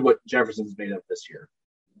really what Jefferson's made of this year,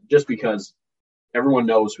 just because everyone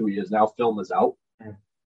knows who he is now. Film is out,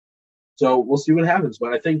 so we'll see what happens.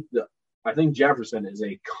 But I think Jefferson is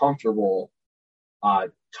a comfortable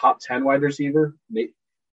top 10 wide receiver.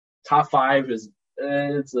 Top 5 is.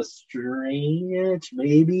 It's a stretch,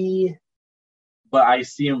 maybe, but I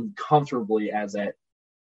see him comfortably as at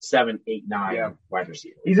 7, 8, 9 wide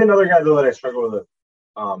receiver. He's another guy though that I struggle with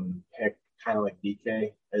pick, kind of like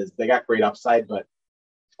DK, is they got great upside, but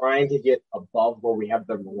trying to get above where we have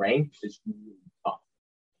them ranked is really tough.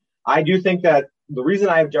 I do think that the reason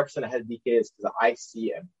I have Jefferson ahead of DK is because I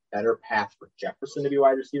see a better path for Jefferson to be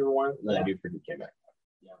wide receiver 1 than I do for DK Metcalf.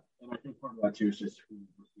 Yeah, and I think part of that too is just who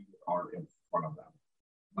receivers are in front of them.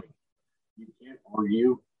 you can't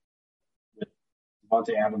argue with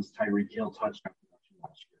Devontae Adams, Tyreek Hill touchdown production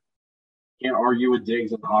last year. Can't argue with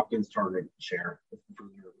Diggs and Hopkins target share for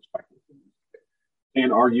their respective teams.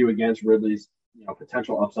 Can't argue against Ridley's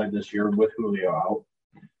potential upside this year with Julio out.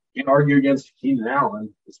 Can't argue against Keenan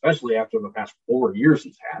Allen, especially after the past 4 years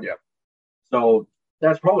he's had. Yeah. So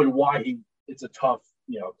that's probably why it's a tough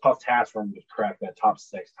task for him to crack that top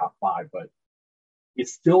 6, top 5, but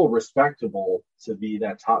it's still respectable to be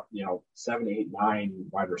that top, 7, 8, 9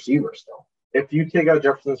 wide receiver still. If you take out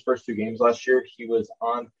Jefferson's first 2 games last year, he was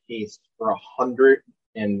on pace for 100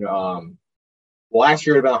 and last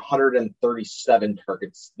year it would have been 137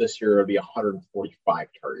 targets. This year it would be 145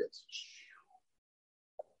 targets.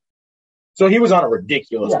 So he was on a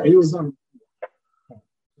ridiculous pace. He was on.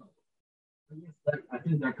 I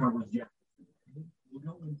think that covers Jefferson. We'll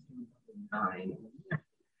go into 9.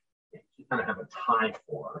 You kind of have a tie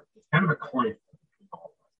for. It's kind of a coin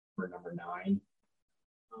for number 9.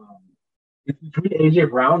 It's between A.J.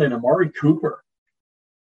 Brown and Amari Cooper.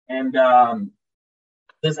 And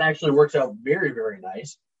this actually works out very, very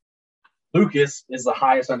nice. Lucas is the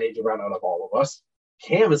highest on A.J. Brown out of all of us.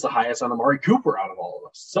 Cam is the highest on Amari Cooper out of all of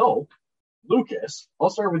us. So, Lucas, I'll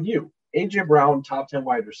start with you. A.J. Brown, top 10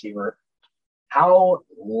 wide receiver. How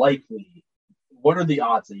likely, what are the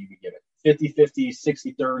odds that you could give it? 50-50,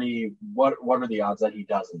 60-30, what are the odds that he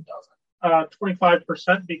does and doesn't?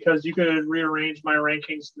 25%, because you could rearrange my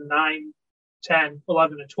rankings to 9, 10,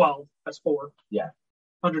 11, and 12. That's 4. Yeah.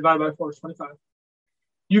 100 divided by 4 is 25.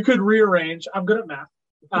 You could rearrange. I'm good at math.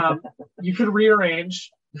 You could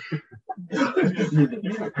rearrange.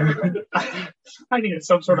 I needed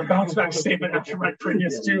some sort of bounce back statement after my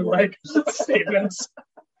previous 2 statements.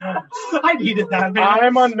 I needed that, man.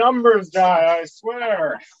 I'm a numbers guy, I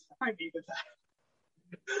swear. I needed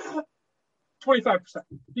that. 25%.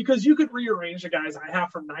 Because you could rearrange the guys I have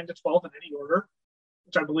from 9 to 12 in any order,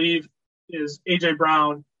 which I believe is A.J.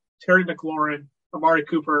 Brown, Terry McLaurin, Amari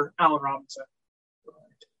Cooper, Allen Robinson.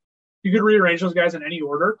 You could rearrange those guys in any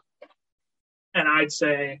order, and I'd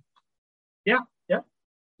say, yeah,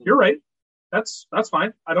 you're right. That's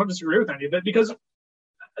fine. I don't disagree with any of it, because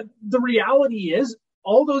the reality is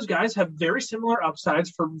all those guys have very similar upsides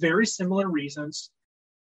for very similar reasons.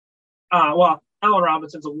 Allen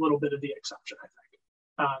Robinson's a little bit of the exception, I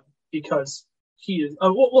think, because he is.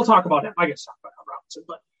 We'll talk about him. I guess talk about Allen Robinson,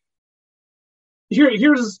 but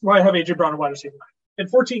here's why I have A.J. Brown and wide receiver 9. In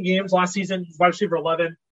 14 games last season, wide receiver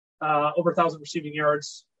 11, over 1,000 receiving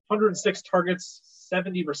yards, 106 targets,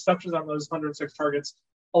 70 receptions on those 106 targets,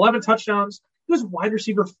 11 touchdowns. He was wide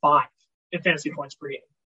receiver 5 in fantasy points per game.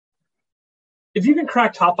 If you can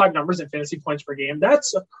crack top 5 numbers in fantasy points per game,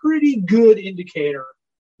 that's a pretty good indicator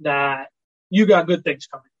that you got good things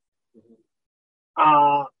coming.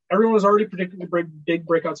 Everyone was already predicting a big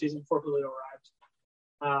breakout season before Julio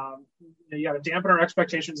arrived. You got to dampen our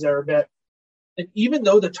expectations there a bit. And even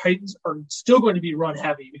though the Titans are still going to be run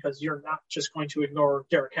heavy, because you're not just going to ignore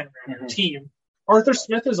Derrick Henry on your team, Arthur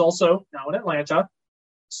Smith is also now in Atlanta.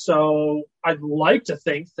 So I'd like to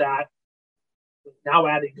think that now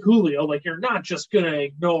adding Julio, you're not just going to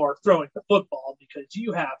ignore throwing the football, because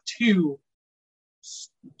you have 2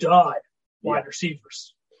 stud wide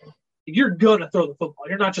receivers. You're going to throw the football.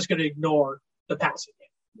 You're not just going to ignore the passing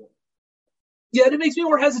game. Yeah, and it makes me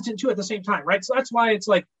more hesitant, too, at the same time, right? So that's why it's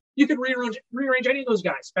you could rearrange any of those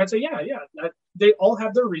guys. I'd say, they all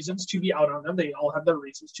have their reasons to be out on them. They all have their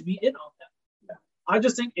reasons to be in on them. Yeah. I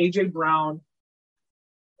just think A.J. Brown,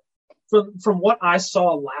 from what I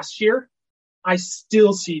saw last year, I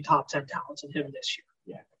still see top 10 talents in him this year.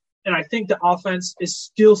 Yeah. And I think the offense is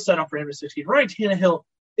still set up for him to succeed. Ryan Tannehill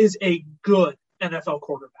is a good NFL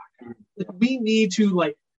quarterback. Mm-hmm. We need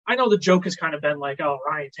to, I know the joke has kind of been Ryan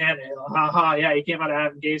Tannehill, he came out of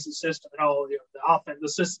Adam Gase's system, and the offense, the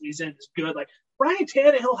system he's in is good. Ryan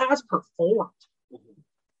Tannehill has performed. Mm-hmm.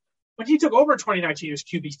 When he took over in 2019, he was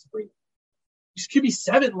QB3. He was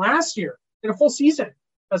QB7 last year in a full season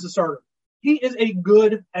as a starter. He is a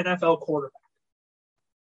good NFL quarterback.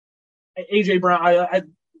 A.J. Brown,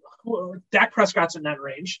 Dak Prescott's in that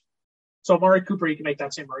range. So Amari Cooper, you can make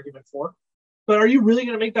that same argument for. But are you really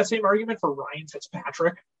going to make that same argument for Ryan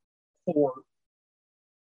Fitzpatrick? For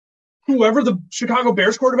whoever the Chicago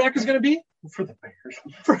Bears quarterback is going to be? For the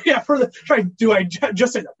Bears. Do I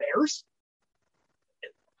just say the Bears?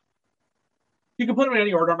 You can put him in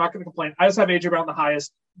any order. I'm not going to complain. I just have A.J. Brown the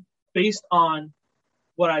highest based on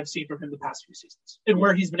what I've seen from him the past few seasons and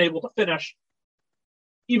where he's been able to finish,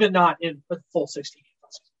 even not in a full 16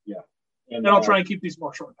 games. Yeah. And I'll try and keep these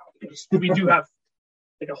more short now, because we do have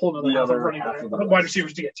a whole other half of running wide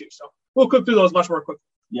receivers to get to. So we'll clip through those much more quickly.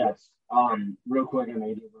 Yes. Real quick on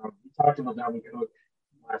AJ Brown. We talked about Dalvin Cook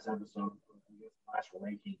last episode, last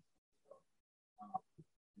ranking.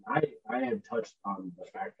 I have touched on the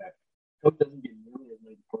fact that Cook doesn't get nearly as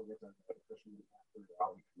many targets as Christian McCaffrey or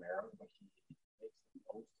Alvin Kamara, but he makes the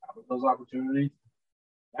most out of those opportunities.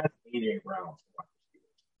 That's AJ Brown.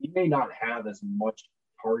 He may not have as much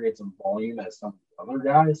targets and volume as some other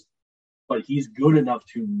guys, but he's good enough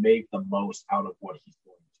to make the most out of what he's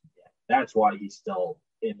going to get. That's why he's still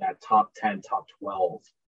in that top 10, top 12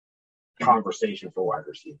 conversation for wide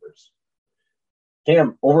receivers.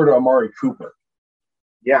 Cam, over to Amari Cooper.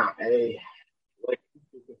 Yeah, like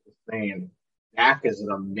was saying, Dak is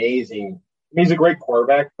an amazing. He's a great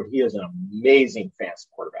quarterback, but he is an amazing fantasy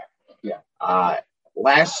quarterback. Yeah.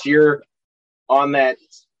 Last year, on that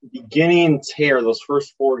beginning tear, those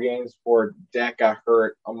first 4 games before Dak got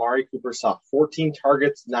hurt, Amari Cooper saw 14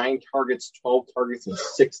 targets, 9 targets, 12 targets, and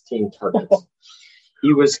 16 targets.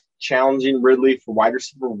 He was challenging Ridley for wide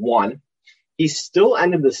receiver 1. He still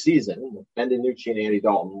ended the season with Ben DiNucci and Andy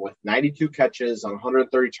Dalton with 92 catches on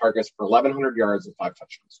 130 targets for 1,100 yards and 5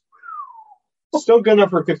 touchdowns. Still good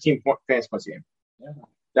enough for a 15 fantasy points a game. Yeah.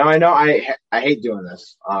 Now, I know I hate doing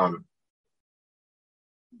this,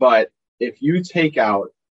 but if you take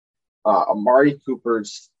out Amari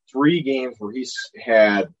Cooper's 3 games where he's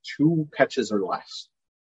had 2 catches or less,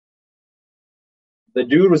 the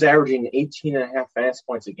dude was averaging 18.5 fantasy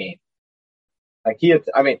points a game. Like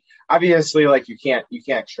obviously, like you can't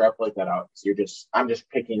extrapolate that out because I'm just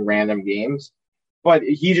picking random games. But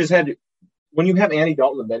he just had, when you have Andy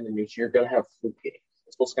Dalton and Ben DiNucci, you're gonna have fluke games.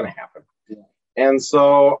 That's what's gonna happen. Yeah. And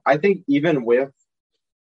so I think even with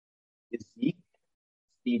Zeke,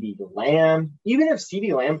 CeeDee Lamb, even if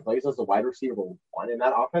CeeDee Lamb plays as a wide receiver 1 in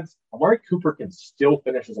that offense, Amari Cooper can still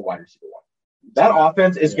finish as a wide receiver 1. That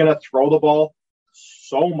offense is gonna throw the ball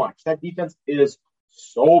so much. That defense is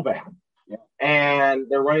so bad. Yeah. And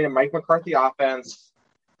they're running a Mike McCarthy offense.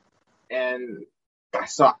 And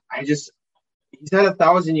so he's had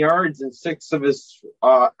 1,000 yards in 5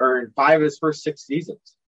 of his first 6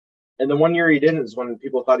 seasons. And the 1 year he didn't is when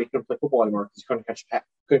people thought he couldn't play football anymore because he couldn't catch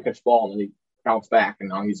the ball, and then he bounced back, and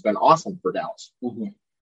now he's been awesome for Dallas. Mm-hmm.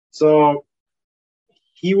 So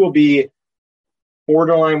he will be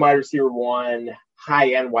borderline wide receiver 1,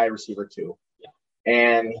 high end wide receiver 2.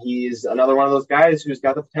 And he's another one of those guys who's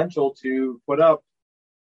got the potential to put up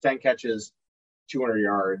 10 catches, 200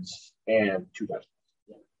 yards, and 2 touchdowns.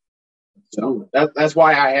 So that's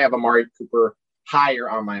why I have Amari Cooper higher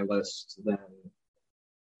on my list than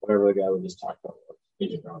whatever the guy we just talked about.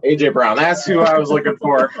 AJ Brown. That's who I was looking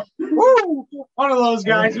for. Woo! One of those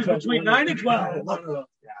guys who's between 9 and 12. One of those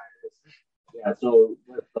guys. Yeah, so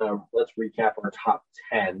let's recap our top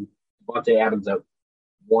 10. Devontae Adams at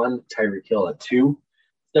 1, Tyreek Hill at 2,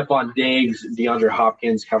 Stephon Diggs, DeAndre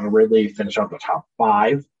Hopkins, Calvin Ridley finish off the top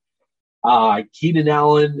 5. Keenan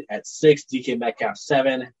Allen at 6, DK Metcalf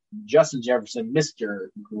 7, Justin Jefferson, Mr.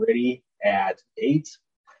 Gritty at 8,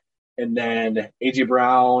 and then AJ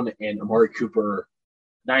Brown and Amari Cooper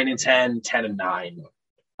 9 and 10, 10 and 9,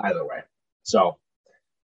 either way. So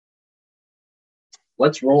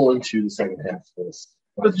let's roll into the second half of this.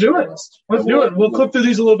 Let's do it. We'll clip through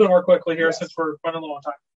these a little bit more quickly here since we're running low on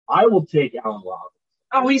time. I will take Allen Robinson.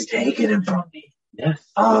 Oh, he's taking him from me. Yes.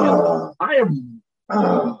 I am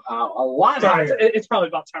a lot higher. It's probably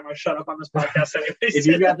about time I shut up on this podcast anyways. If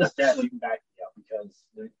you got the stats, you can back me up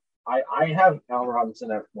because I have Allen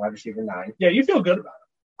Robinson at wide receiver 9. Yeah, you feel good about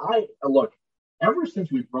it. Look, ever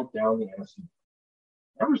since we broke down the NFC,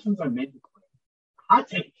 ever since I made the claim, I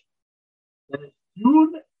take that as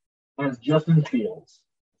soon as Justin Fields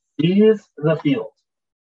sees the field,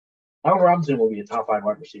 Allen Robinson will be a top 5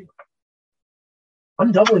 wide receiver.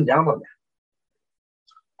 I'm doubling down on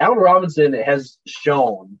that. Allen Robinson has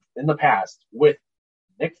shown in the past with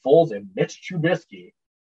Nick Foles and Mitch Trubisky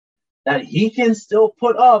that he can still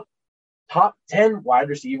put up top 10 wide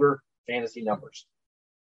receiver fantasy numbers.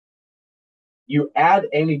 You add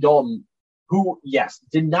Andy Dalton, who, yes,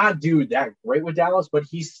 did not do that great with Dallas, but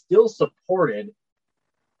he still supported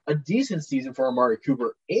a decent season for Amari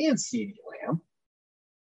Cooper and CeeDee Lamb.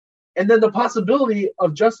 And then the possibility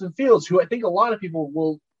of Justin Fields, who I think a lot of people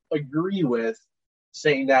will agree with,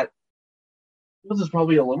 saying that Fields is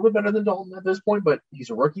probably a little bit better than Dalton at this point, but he's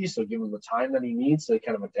a rookie, so give him the time that he needs to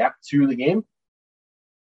kind of adapt to the game.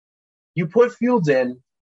 You put Fields in,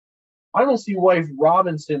 I don't see why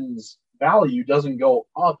Robinson's value doesn't go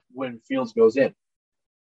up when Fields goes in.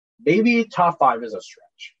 Maybe top 5 is a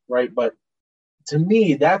stretch, right? But to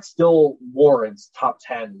me, that still warrants top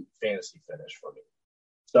 10 fantasy finish for me.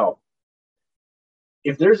 So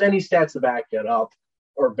if there's any stats to back it up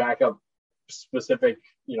or back up specific,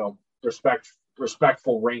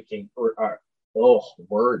 respectful ranking or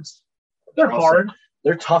words. They're hard.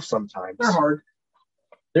 They're tough sometimes. They're hard.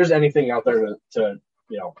 There's anything out there to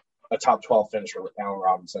a top 12 finisher with Allen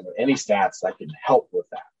Robinson or any stats that can help with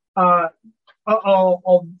that.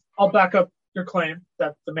 I'll back up your claim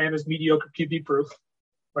that the man is mediocre QB proof,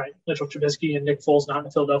 right? Mitchell Trubisky and Nick Foles not in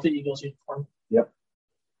the Philadelphia Eagles uniform. Yep.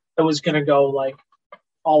 I was gonna go like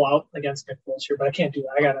all out against Nick Foles here, but I can't do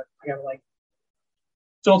that. I gotta like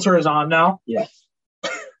filter is on now. Yes.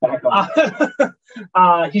 Back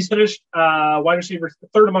on. He's finished wide receiver,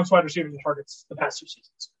 third amongst wide receivers in targets the past 2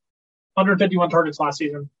 seasons. 151 targets last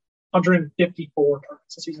season, 154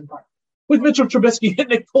 targets the season prior. With Mitchell Trubisky and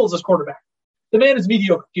Nick Foles as quarterback. The man is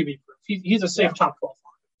mediocre QB proof. He's a safe top 12.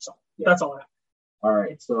 So that's all I have. All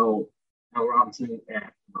right. So Allen Robinson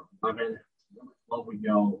at 11. Number 12 we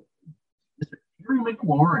go. Mr. Terry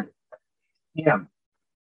McLaurin. Yeah.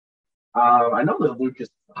 I know that Luke is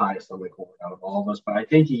the highest on McLaurin out of all of us, but I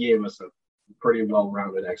think he gave us a pretty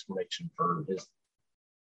well-rounded explanation for his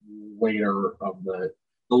ladder of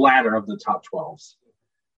the top 12s.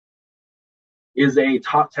 Is a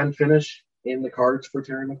top 10 finish in the cards for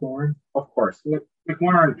Terry McLaurin? Of course.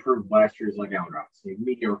 McLaurin proved last year's like Allen Robinson, a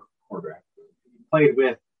mediocre quarterback. He played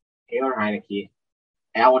with Taylor Heineke,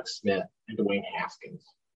 Alex Smith, and Dwayne Haskins.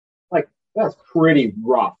 Like, that's pretty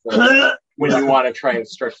rough when you want to try and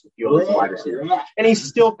stretch the field as a wide receiver. And he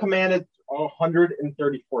still commanded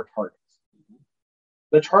 134 targets.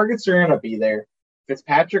 The targets are going to be there.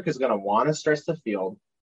 Fitzpatrick is going to want to stretch the field.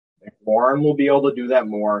 McLaurin will be able to do that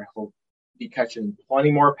more. He'll be catching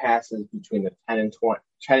plenty more passes between the 10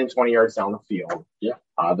 and 20 yards down the field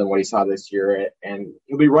than what he saw this year. And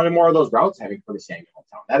he'll be running more of those routes having Curtis Samuel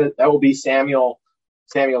in town. That will be Samuel's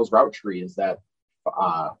route tree is that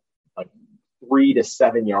like 3 to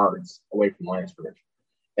 7 yards away from line of scrimmage.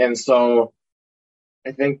 And so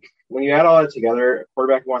I think when you add all that together, a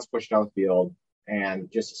quarterback who wants to push down the field and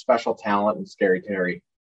just a special talent and Scary Terry,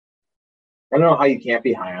 I don't know how you can't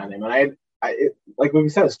be high on him. And like we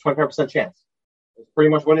said, it's 25% chance. It's pretty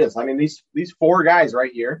much what it is. I mean, these 4 guys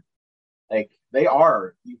right here, like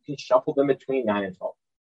you can shuffle them between 9 and 12.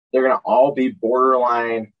 They're going to all be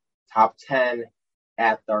borderline top 10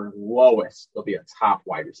 at their lowest. They'll be a top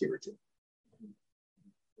wide receiver team.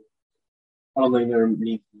 I don't think there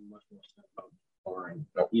needs to be much more stuff about Lauren.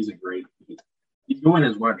 No, he's a great. He's going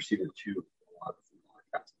as wide receiver 2 for a lot of football.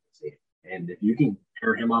 And if you can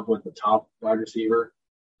pair him up with the top wide receiver,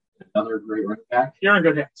 another great running back, you're in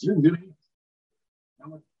good hands. You're in good hands. Not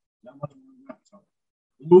much more. So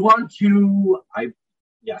move on to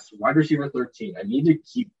wide receiver 13. I need to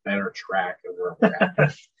keep better track of where we're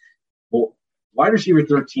at. Well, wide receiver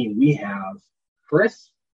 13, we have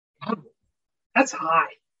Chris Godwin. That's high.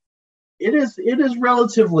 It is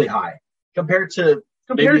relatively high compared to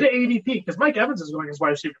ADP, because Mike Evans is going as wide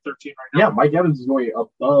receiver 13 right now. Yeah, Mike Evans is going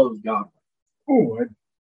above Godwin. Oh, did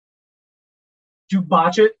you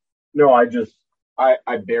botch it? No,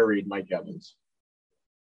 I buried Mike Evans.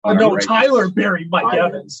 No, Tyler buried Mike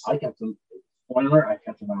Evans. I kept him. Spoiler, I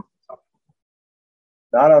kept him out.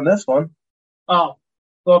 Not on this one. Oh,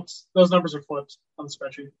 whoops. Those numbers are flipped on the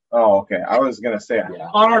spreadsheet. Oh, okay. I was going to say,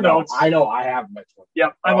 on our notes. I know. I have my 20.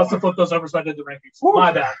 Yep. I must have flipped those numbers when I did the rankings.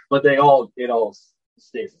 My bad. But it all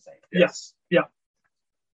stays the same. Yes. Yeah.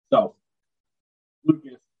 So,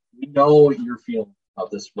 Lucas, we know you're feeling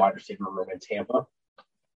about this wide receiver room in Tampa.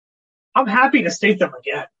 I'm happy to state them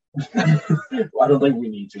again. Well, I don't think we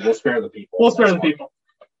need to. We'll spare the people.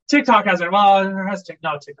 TikTok hasn't. Well, there has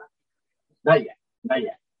TikTok. Not yet.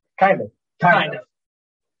 Kind of.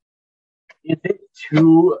 Is it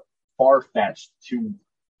too far-fetched to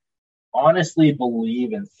honestly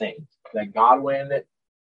believe and think that Godwin,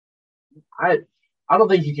 I don't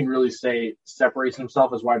think you can really say separates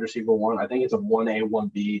himself as wide receiver 1. I think it's a 1A,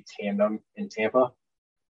 1B tandem in Tampa.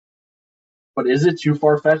 But is it too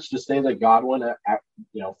far-fetched to say that Godwin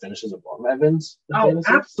finishes above Evans? Oh,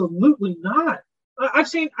 absolutely not. I've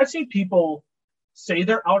seen people say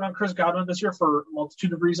they're out on Chris Godwin this year for a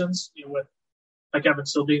multitude of reasons, with like Evans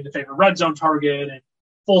still being the favorite red zone target and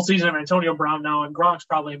full season of Antonio Brown now, and Gronk's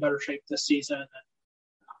probably in better shape this season. And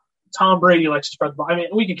Tom Brady likes to spread the ball. I mean,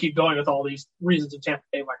 we could keep going with all these reasons in Tampa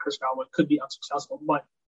Bay why Chris Godwin could be unsuccessful. But,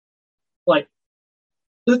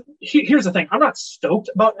 here's the thing. I'm not stoked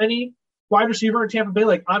about any wide receiver in Tampa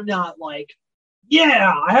Bay. I'm not I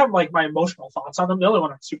have my emotional thoughts on them. The only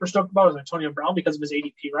one I'm super stoked about is Antonio Brown because of his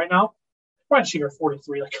ADP right now. Wide receiver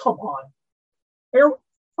 43. Come on. Are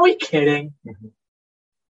we kidding? Mm-hmm.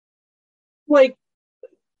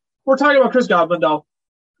 We're talking about Chris Godwin, though.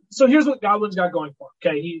 So here's what Godwin's got going for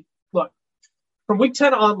him. Okay, from week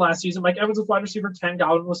 10 on last season, Mike Evans was wide receiver 10,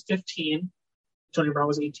 Godwin was 15, Antonio Brown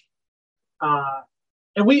was 18.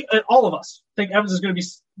 And all of us think Evans is going to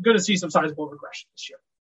see some sizable regression this year.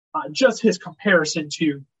 Just his comparison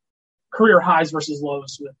to career highs versus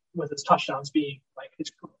lows with his touchdowns being like his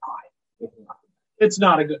career high. It's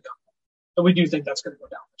not a good combo. And we do think that's going to go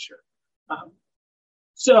down this year.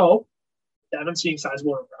 So Evans seeing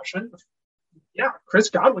sizable regression. Yeah, Chris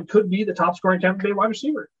Godwin could be the top scoring Tampa Bay wide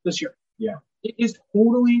receiver this year. Yeah. It is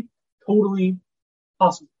totally, totally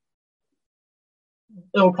possible.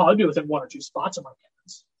 It'll probably be within one or two spots of Mike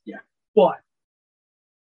Evans. Yeah. But,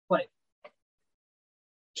 like,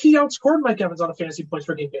 he outscored Mike Evans on a fantasy points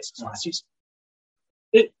per game basis last season.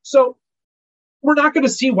 So, we're not going to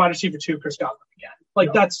see wide receiver 2 Chris Godwin again.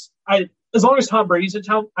 Like, as long as Tom Brady's in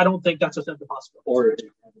town, I don't think that's within the possibility. Or if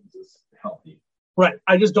Evans is healthy. Right.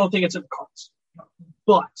 I just don't think it's in the cards.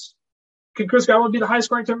 But can Chris Godwin be the highest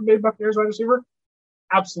scoring Tampa Bay Buccaneers wide receiver?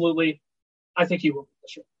 Absolutely. I think he will be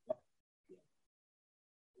this year.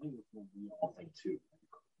 We all think too.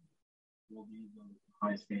 Will be the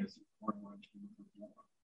highest fantasy scoring wide receiver.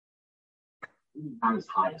 Maybe not as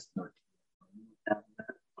high as 13.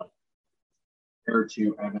 But compared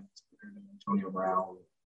to Evans, compared to Antonio Brown,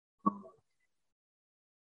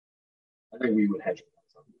 I think we would hedge on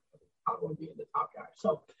something. I want to be in the top guy.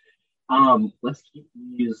 So let's keep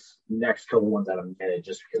these next couple ones at a minute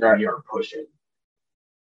just because we are pushing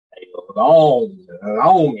a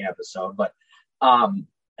long episode. But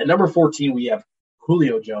at number 14, we have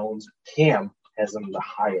Julio Jones. Cam has him the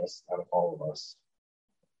highest out of all of us.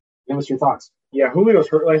 Give us your thoughts. Yeah, Julio's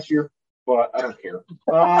hurt last year, but I don't care.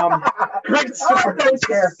 Great start.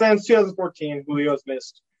 Since 2014, Julio's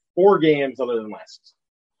missed 4 games other than last season.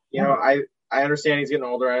 You know, I understand he's getting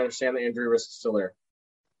older. I understand the injury risk is still there.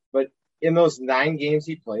 But in those 9 games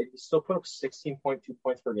he played, he still put up 16.2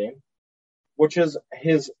 points per game, which is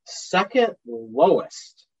his second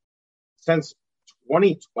lowest since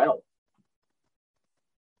 2012.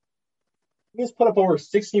 He has put up over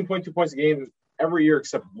 16.2 points a game every year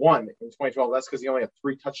except one in 2012. That's because he only had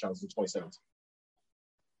 3 touchdowns in 2017.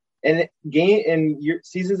 And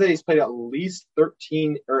seasons that he's played at least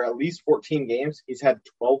 13 or at least 14 games, he's had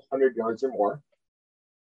 1,200 yards or more.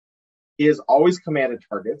 He has always commanded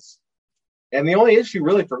targets. And the only issue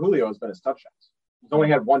really for Julio has been his touchdowns. He's only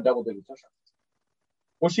had 1 double-digit touchdown.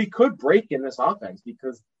 Which he could break in this offense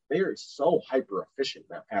because they are so hyper-efficient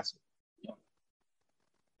in that passing.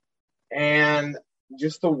 And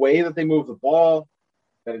just the way that they move the ball,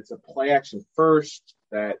 that it's a play action first,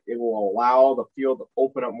 that it will allow the field to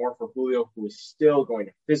open up more for Julio, who is still going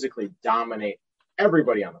to physically dominate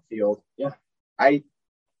everybody on the field. Yeah. I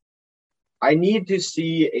need to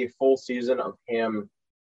see a full season of him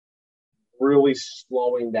really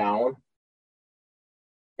slowing down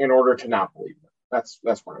in order to not believe him. That's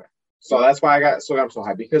where I'm at. So that's why I got him so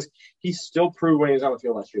high, because he still proved when he was on the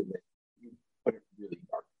field last year that he put it really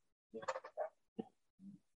hard. Yeah.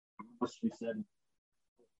 What we said.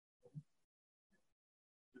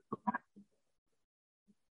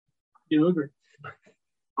 You agree?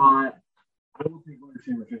 I will take wide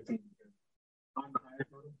receiver 15. I'm the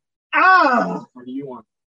highest one. Or do you want?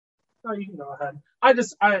 No, you can go ahead.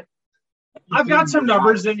 I've got some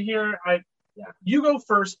numbers in here. You go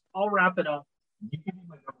first. I'll wrap it up. You give me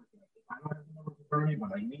my numbers. I don't have the numbers in front of me,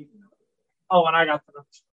 but I need the numbers. Oh, and I got the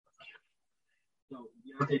numbers. So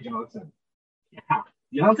Deontay Johnson. Yeah.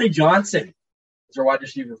 Deontay Johnson is our wide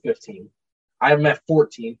receiver 15. I have him at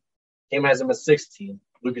 14. Cam has him at 16.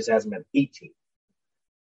 Lucas has him at 18.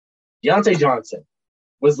 Deontay Johnson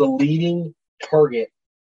was the leading target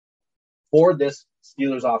for this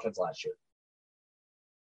Steelers offense last year.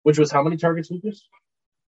 Which was how many targets, Lucas?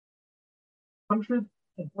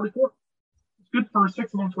 144. It's good for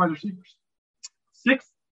 6 amongst wide receivers. 6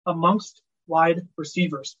 amongst wide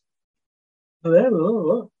receivers. We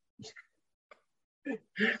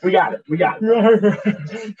got it.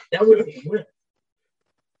 That was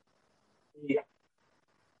a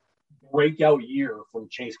breakout year from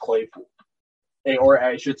Chase Claypool. Or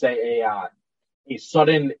I should say a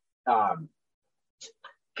sudden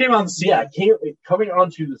came on the scene. Yeah, coming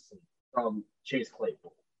onto the scene from Chase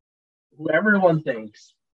Claypool. Who everyone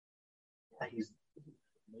thinks he's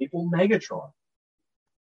Maple Megatron.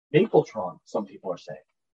 Mapletron, some people are saying.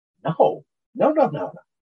 No.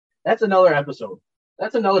 That's another episode.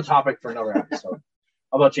 That's another topic for another episode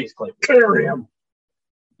about Chase Claypool. Carry him.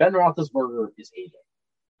 Ben Roethlisberger is aging.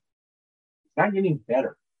 He's not getting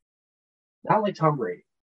better. Not like Tom Brady.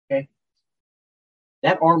 Okay?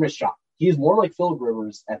 That arm is shot. He is more like Phillip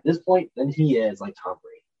Rivers at this point than he is like Tom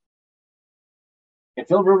Brady. And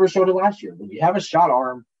Phillip Rivers showed it last year. When you have a shot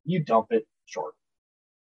arm, you dump it short.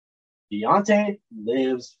 Deontay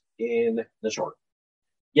lives in the short.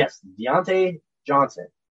 Yes, Deontay Johnson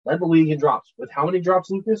led the league in drops. With how many drops,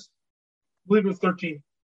 Lucas? I believe it was 13.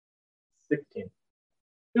 16.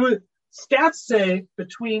 It was, stats say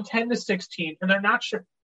between 10 to 16, and they're not sure.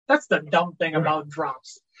 That's the dumb thing about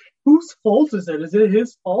drops. Whose fault is it? Is it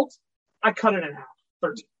his fault? I cut it in half.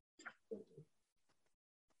 13.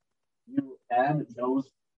 You add those,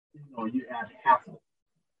 you add half of it.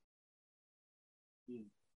 He's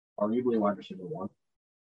arguably wide receiver 1.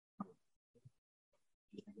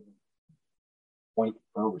 Point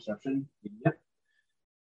per reception. Yep.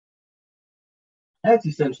 That's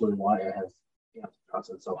essentially why I have Deontay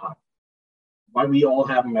Johnson so high. Why we all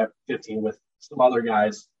have him at 15 with some other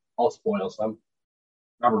guys. I'll spoil some.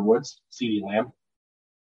 Robert Woods, CeeDee Lamb,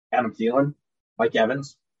 Adam Thielen, Mike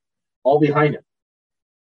Evans, all behind him.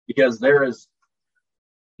 Because there is...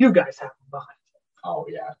 You guys have him behind him. Oh,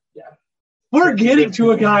 yeah. We're getting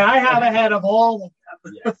to a guy I have ahead of all of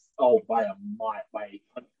them. Yes. Oh, by a mile.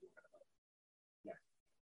 Yeah.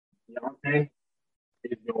 Deontay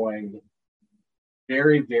is going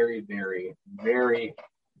very, very, very, very,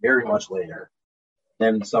 very much later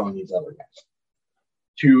than some of these other guys.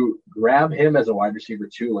 To grab him as a wide receiver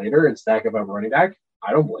 2 later and stack him up a running back,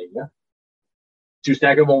 I don't blame you. To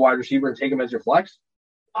stack him a wide receiver and take him as your flex,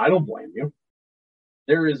 I don't blame you.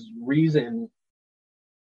 There is reason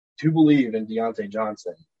to believe in Deontay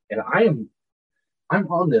Johnson, and I'm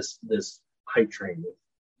on this hype train with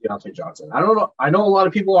Deontay Johnson. I don't know. I know a lot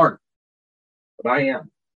of people aren't, but I am, and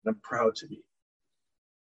I'm proud to be.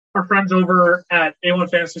 Our friends over at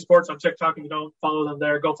A1 Fantasy Sports on TikTok, if you don't follow them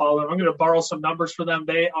there, go follow them. I'm going to borrow some numbers for them.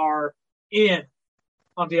 They are in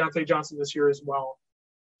on Deontay Johnson this year as well,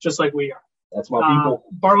 just like we are. That's my people.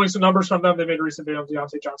 Borrowing some numbers from them. They made a recent video on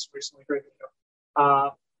Deontay Johnson recently. Great video.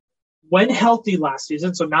 When healthy last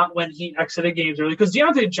season, so not when he exited games early, because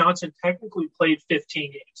Deontay Johnson technically played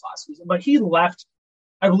 15 games last season, but he left,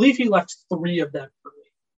 I believe he left 3 of them early.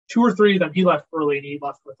 2 or 3 of them he left early, and he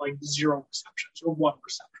left with like 0 receptions or 1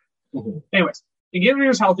 reception. Mm-hmm. Anyways, the game when he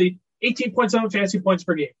was healthy, 18.7 fantasy points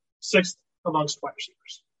per game, 6th amongst wide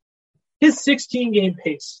receivers. His 16-game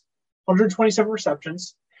pace, 127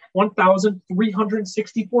 receptions,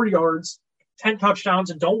 1,364 yards, 10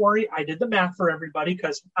 touchdowns, and don't worry, I did the math for everybody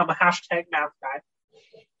because I'm a hashtag math guy.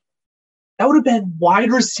 That would have been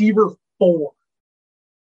wide receiver 4.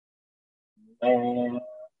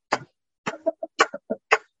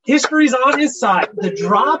 History's on his side. The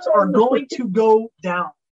drops are going to go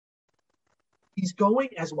down. He's going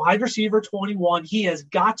as wide receiver 21. He has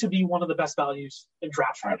got to be one of the best values in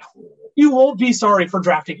drafts right now. You won't be sorry for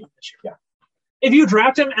drafting him this year. Yeah. If you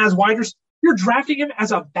draft him as wide receiver, you're drafting him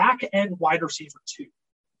as a back-end wide receiver 2.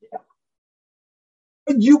 Yeah.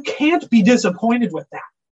 And you can't be disappointed with that.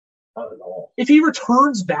 Not at all. If he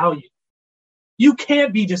returns value, you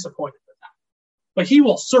can't be disappointed with that. But he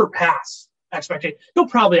will surpass expectations. He'll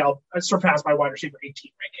probably surpass my wide receiver 18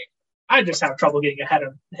 ranking. I just have trouble getting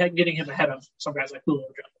him ahead of some guys like Julio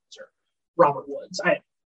Jones or Robert Woods.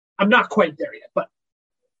 I'm not quite there yet, but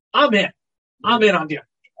I'm in. I'm in on Deontay.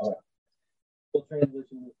 Oh, we'll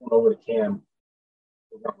transition this one over to Cam.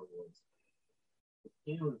 Robert Woods.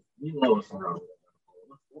 Cam, we know us from Robert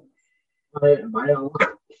Woods. Am I on?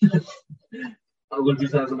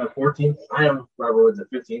 Lucas has him at 14. I have Robert Woods at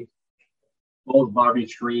 15. Both Bobby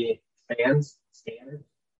Tree fans, standard.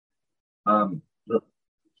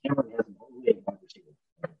 Cameron has only a wide receiver.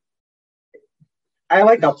 I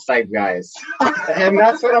like upside guys, and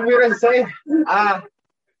that's what I'm going to say.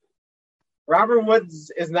 Robert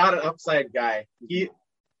Woods is not an upside guy. He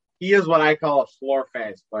is what I call a floor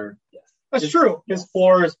fantasy player. Yes. That's true. His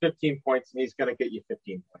floor is 15 points, and he's going to get you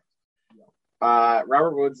 15 points.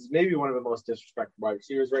 Robert Woods is maybe one of the most disrespected wide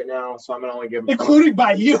receivers right now, so I'm going to only give him... Including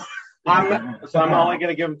by you. I'm only going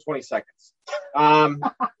to give him 20 seconds.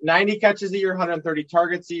 90 catches a year, 130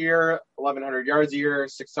 targets a year, 1,100 yards a year,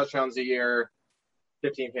 6 touchdowns a year,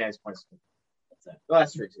 15 fantasy points. That's it. The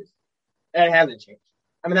last 3 seasons. And it hasn't changed.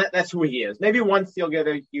 I mean, that's who he is. Maybe once he'll get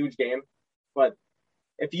a huge game, but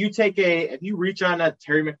if you reach on a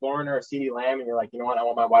Terry McLaurin or a CeeDee Lamb and you're like, you know what, I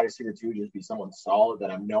want my wide receiver to just be someone solid that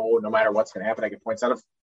I know no matter what's going to happen, I get points out of.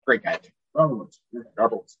 Great guy. Robert Woods.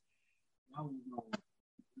 Now we know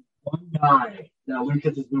one guy that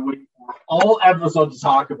Lucas has been waiting for all episodes to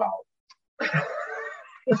talk about.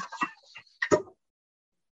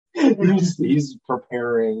 he's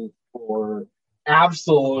preparing for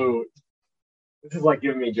absolute. This is like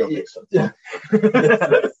giving me Joe Mixon. Yeah.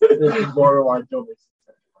 This is borderline Joe Mixon.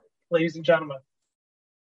 Ladies and gentlemen.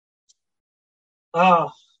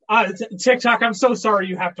 TikTok, I'm so sorry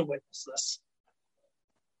you have to witness this.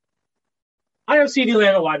 I have CeeDee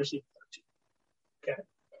Lamb at wide receiver 13.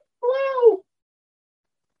 Wow.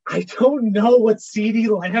 I don't know what CeeDee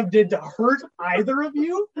Lamb did to hurt either of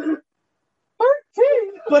you. 13.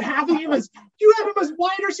 But you have him as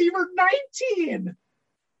wide receiver 19.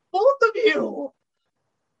 Both of you.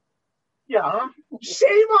 Yeah.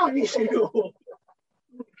 Shame on you.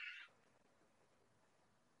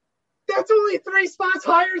 That's only 3 spots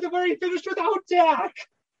higher than where he finished without Dak.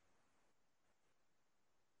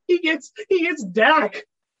 He gets Dak,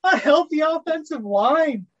 a healthy offensive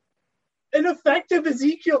line, an effective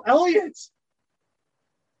Ezekiel Elliott.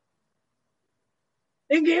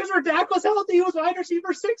 In games where Dak was healthy, he was wide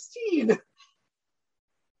receiver 16.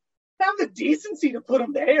 Have the decency to put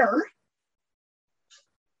him there.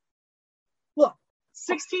 Look,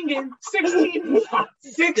 16 game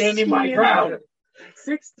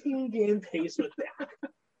pace with Dak.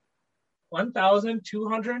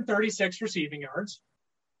 1,236 receiving yards,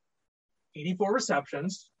 84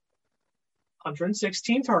 receptions,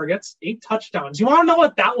 116 targets, 8 touchdowns. You want to know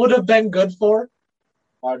what that would have been good for?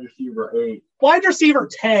 Wide receiver 8. Wide receiver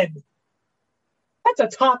 10. That's a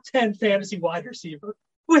top 10 fantasy wide receiver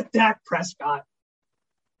with Dak Prescott.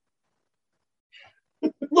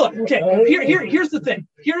 Look, okay. Here's the thing.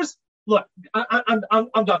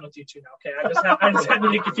 I'm done with you two now. Okay, I just had to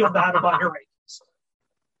make you feel bad about your ratings.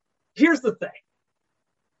 Here's the thing.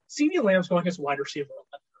 CeeDee Lamb's going as wide receiver 11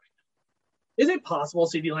 right now. Is it possible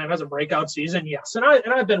CeeDee Lamb has a breakout season? Yes, and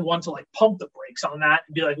I've been one to like pump the brakes on that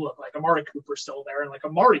and be like, look, like Amari Cooper's still there, and like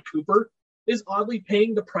Amari Cooper is oddly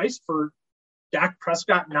paying the price for Dak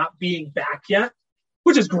Prescott not being back yet,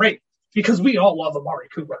 which is great. Because we all love Amari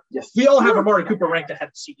Cooper. Yes. We all have Amari Cooper ranked ahead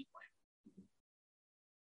of CeeDee Lamb.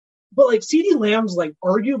 But, like, CeeDee Lamb's, like,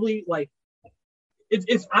 arguably, like,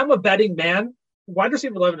 if I'm a betting man, wide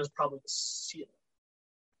receiver 11 is probably the ceiling.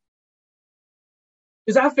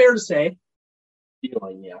 Is that fair to say?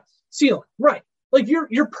 Ceiling, yes. Ceiling, right. Like,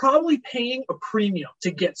 you're probably paying a premium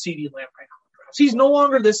to get CeeDee Lamb right now. He's no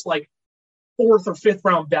longer this, like, 4th or 5th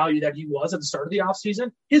round value that he was at the start of the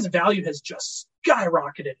offseason. His value has just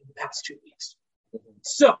skyrocketed in the past 2 weeks.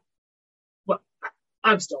 So, well,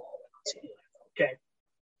 I'm still all in on CeeDee Lamb, okay?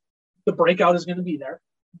 The breakout is going to be there.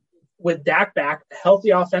 With Dak back, a healthy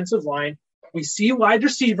offensive line, we see wide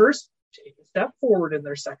receivers take a step forward in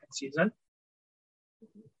their second season.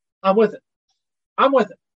 I'm with it. I'm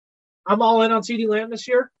all in on CeeDee Lamb this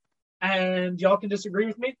year, and y'all can disagree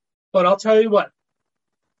with me, but I'll tell you what.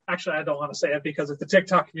 Actually, I don't want to say it because if the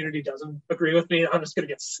TikTok community doesn't agree with me, I'm just going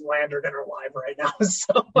to get slandered in our live right now.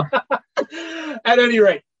 So, at any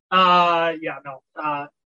rate, I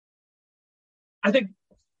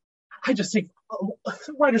just think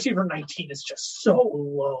wide receiver 19 is just so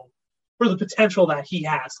low for the potential that he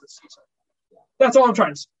has this season. That's all I'm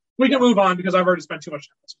trying to say. We can move on because I've already spent too much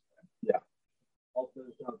time. Yeah. I'll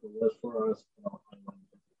finish out the list for us.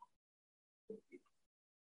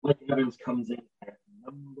 Mike Evans comes in at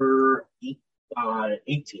number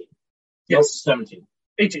 18. Yes. 17.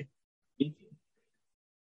 18.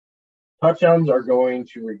 Touchdowns are going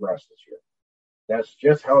to regress this year. That's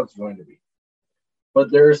just how it's going to be.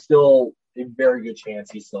 But there's still a very good chance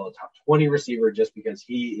he's still a top 20 receiver just because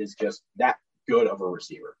he is just that good of a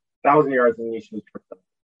receiver. 1,000 yards and he should.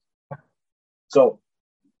 So,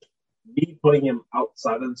 me putting him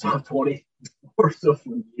outside of the top 20 more so for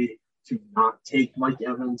me to not take Mike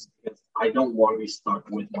Evans because I don't want to be stuck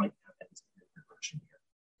with Mike Evans in the regression here.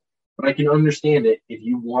 But I can understand it if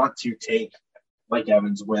you want to take Mike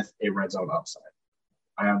Evans with a red zone upside.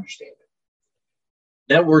 I understand it.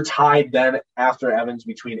 Then we're tied then after Evans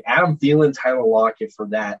between Adam Thielen, Tyler Lockett for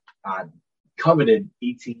that coveted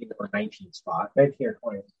 18 or 19 spot. 19 or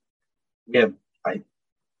 20. Yeah,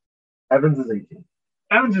 Evans is 18.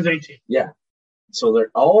 Evans is 18. Yeah. So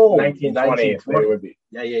they're 19, 20 it would be.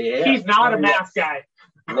 Yeah. He's not a math guy.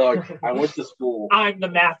 Look, I went to school. I'm the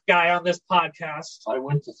math guy on this podcast. I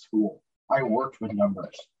went to school. I worked with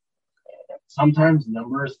numbers. Sometimes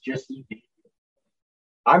numbers just evade.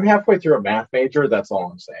 I'm halfway through a math major. That's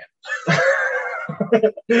all I'm saying.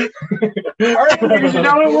 All right, ladies and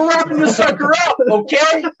gentlemen, we're wrapping this sucker up,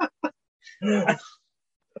 okay? No,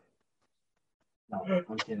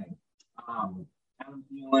 I'm kidding. Adam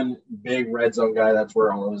Thielen, big red zone guy. That's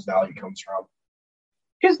where all of his value comes from.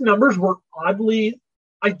 His numbers were oddly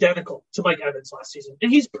identical to Mike Evans last season,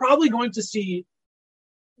 and he's probably going to see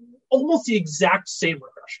almost the exact same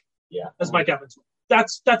regression as Mike Evans.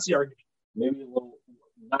 That's the argument. Maybe a little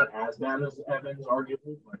not as bad as Evans,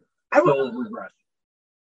 arguably, but still regression.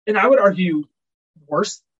 And I would argue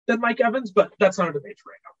worse than Mike Evans, but that's not a debate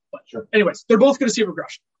right now. But sure. Anyways, they're both going to see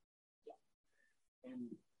regression.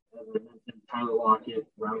 And as I mentioned, Tyler Lockett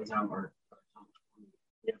rounds out our top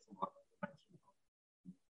 20.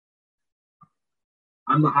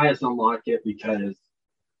 I'm the highest on Lockett because,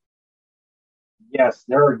 yes,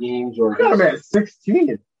 there are games where I got him at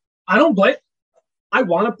 16. I don't blame. I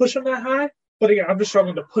want to push him that high, but again, I'm just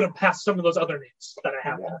struggling to put him past some of those other names that I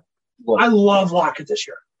have. Yeah. Look, I love Lockett this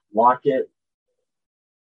year. Lockett,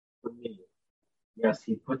 for me, yes,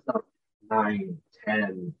 he puts up 9, 10,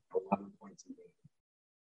 11 points a game.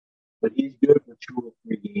 But he's good for 2 or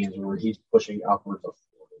 3 games where he's pushing upwards of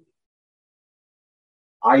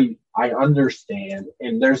 40. I understand,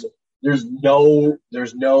 and there's no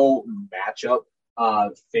matchup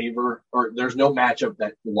favor, or there's no matchup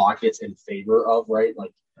that Lockett's in favor of, right?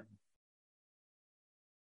 Like,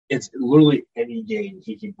 it's literally any game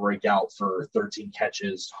he can break out for 13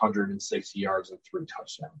 catches, 160 yards, and 3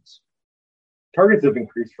 touchdowns. Targets have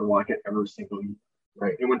increased for Lockett every single year.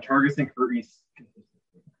 Right. And when targets increase,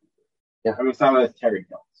 Yeah. I mean, some of that's Terry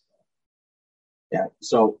Hills. Yeah.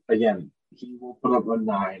 So again, he will put up a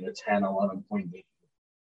 9, a 10, 11 point game,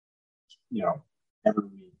 every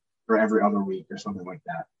week or every other week or something like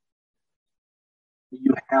that. But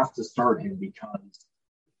you have to start him because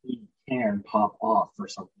he can pop off for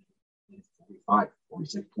something in 45,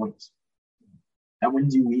 46 points. That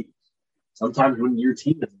wins you weeks. Sometimes when your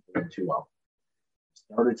team isn't doing too well,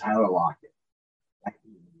 started Tyler Lockett.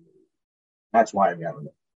 That's why I got him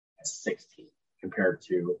at 16 compared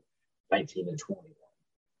to 19 and 21.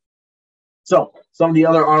 So some of the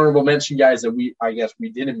other honorable mention guys that we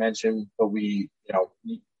didn't mention, but we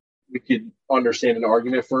could understand an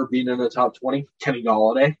argument for being in the top 20. Kenny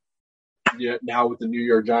Golladay, now with the New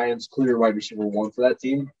York Giants, clear wide receiver 1 for that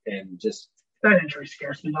team, and just That injury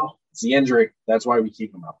scares me though. it's the injury. That's why we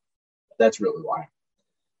keep him up. That's really why.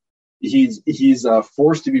 He's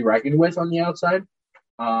forced to be reckoned with on the outside,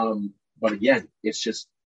 but again, it's just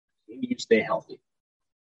you stay healthy.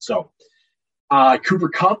 So. Cooper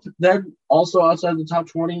Kupp, then also outside the top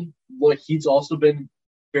 20. Look, he's also been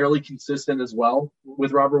fairly consistent as well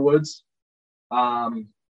with Robert Woods.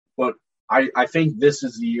 But I think this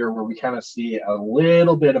is the year where we kind of see a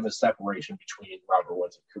little bit of a separation between Robert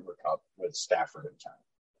Woods and Cooper Kupp with Stafford in time.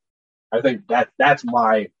 I think that's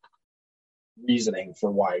my reasoning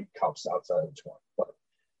for why Kupp's outside of the 20.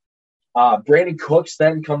 But Brandon Cooks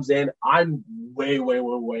then comes in. I'm way, way,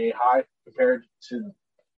 way, way high compared to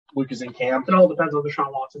Lucas and Cam. It all depends on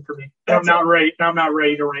Deshaun Watson for me. I'm not ready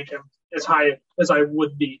to rank him as high as I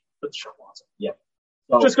would be with Deshaun Watson. Yeah.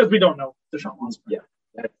 So, just because we don't know Deshaun Watson. Yeah.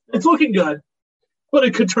 It's looking good, but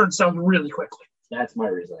it could turn south really quickly. That's my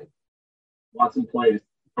reasoning. Watson plays,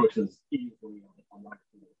 coaches easily on my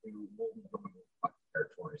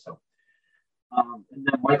territory. So, and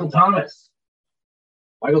then Michael Thomas.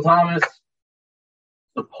 Michael Thomas,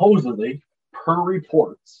 supposedly, per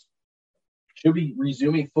reports, should be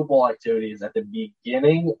resuming football activities at the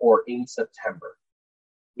beginning or in September,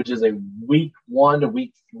 which is a week 1 to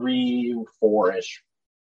week 3, 4-ish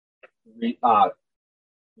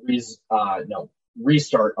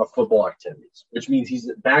restart of football activities, which means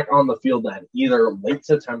he's back on the field then, either late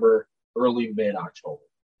September, early mid-October.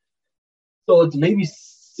 So it's maybe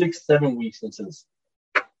 6-7 weeks since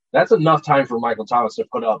that's enough time for Michael Thomas to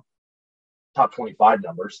put up top 25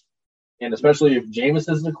 numbers. And especially if Jameis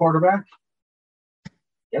is the quarterback,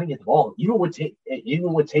 he's going to get the ball. Even with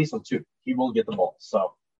Taysom, too, he will get the ball.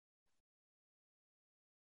 So,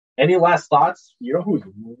 any last thoughts? You know who's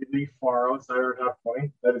really far outside our top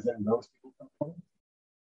 20? That is in most people's top 20?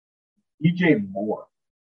 DJ Moore.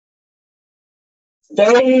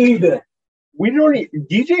 Fade!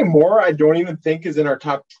 DJ Moore, I don't even think is in our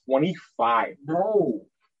top 25. No.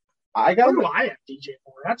 I got Where him. do I have DJ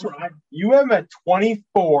Moore? That's right. You have him at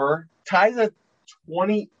 24. Ty's at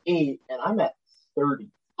 28, and I'm at 30.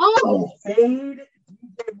 Oh, Fade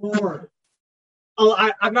DJ Moore.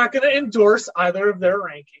 I'm not going to endorse either of their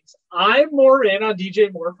rankings. I'm more in on DJ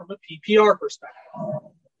Moore from a PPR perspective.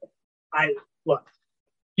 Look,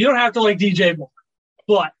 you don't have to like DJ Moore,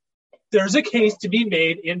 but there's a case to be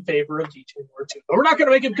made in favor of DJ Moore too. But we're not going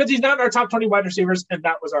to make him because he's not in our top 20 wide receivers, and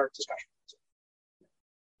that was our discussion.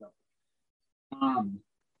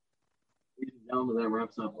 Ladies and gentlemen, that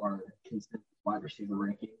wraps up our consensus wide receiver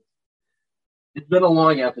rankings. It's been a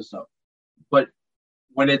long episode, but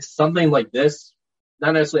when it's something like this,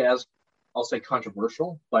 not necessarily as, I'll say,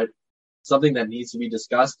 controversial, but something that needs to be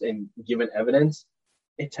discussed and given evidence,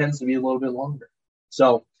 it tends to be a little bit longer.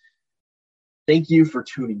 So thank you for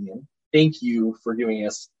tuning in. Thank you for giving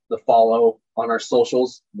us the follow on our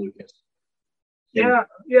socials, Lucas. Yeah,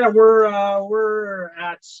 we're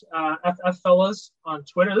at FF Fellas on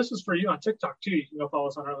Twitter. This is for you on TikTok too. You can go follow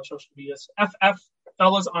us on our other social medias. FF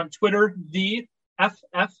Fellas on Twitter, the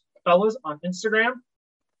FF Fellas on Instagram.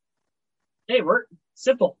 Hey, we're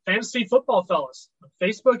Simple. Fantasy Football Fellas on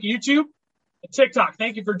Facebook, YouTube, and TikTok.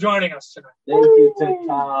 Thank you for joining us tonight. Thank you,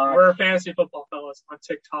 TikTok. We're Fantasy Football Fellas on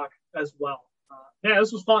TikTok as well. Yeah,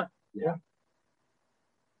 this was fun. Yeah.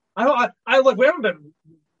 I look. We haven't been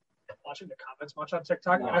watching the comments much on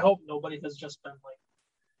TikTok. No. I hope nobody has just been like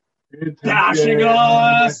bashing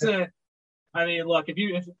us. I mean, look.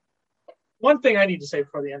 If one thing I need to say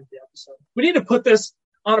before the end of the episode, we need to put this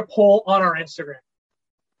on a poll on our Instagram.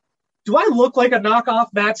 Do I look like a knockoff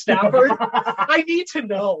Matt Stafford? I need to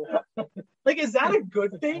know. Like, is that a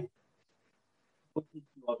good thing?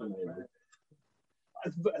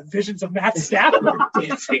 Visions of Matt Stafford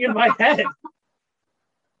dancing in my head.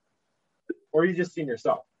 Or you just seen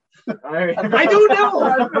yourself. I don't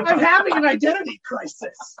know. I'm having an identity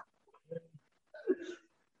crisis.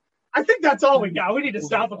 I think that's all we got. We need to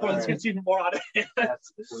stop before this gets even more out of hand.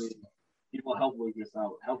 People help Lucas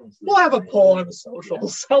out. Help him. We'll have a poll on the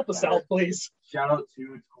socials. Help us out, please. Shout out to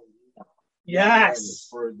Colina. Yes.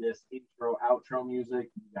 For this intro, outro music.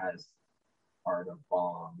 You guys are the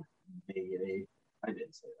bomb. I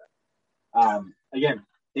didn't say that. Again,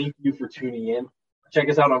 thank you for tuning in. Check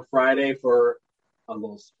us out on Friday for a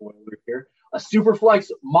little spoiler here. A Superflex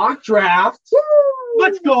mock draft. Woo!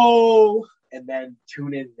 Let's go. And then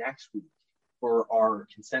tune in next week for our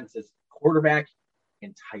consensus quarterback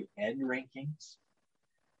and tight end rankings.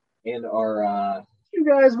 And our you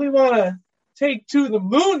guys we want to take to the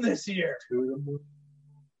moon this year. To the moon.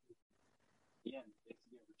 Yeah,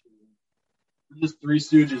 we're just three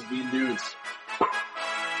stooges being dudes.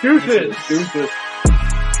 Deuces.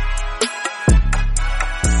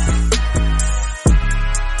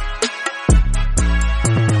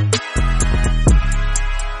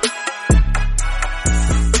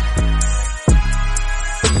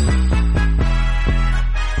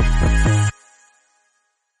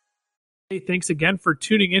 Hey, thanks again for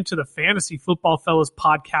tuning into the Fantasy Football Fellas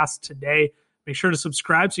podcast today. Make sure to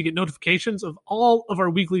subscribe so you get notifications of all of our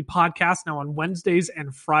weekly podcasts now on Wednesdays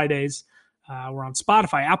and Fridays. We're on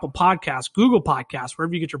Spotify, Apple Podcasts, Google Podcasts,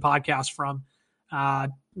 wherever you get your podcasts from.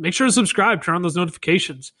 Make sure to subscribe, turn on those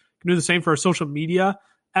notifications. You can do the same for our social media,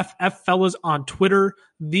 FF Fellas on Twitter,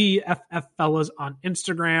 the FF Fellas on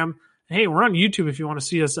Instagram. And hey, we're on YouTube if you want to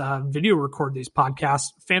see us video record these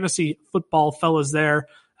podcasts. Fantasy Football Fellas there.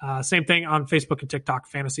 Same thing on Facebook and TikTok,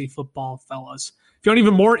 Fantasy Football Fellas. If you want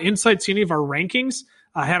even more insight, see any of our rankings,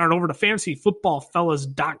 head on over to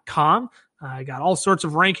fantasyfootballfellas.com. I got all sorts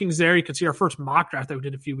of rankings there. You can see our first mock draft that we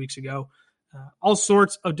did a few weeks ago. All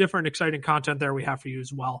sorts of different exciting content there we have for you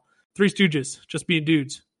as well. Three Stooges, just being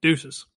dudes. Deuces.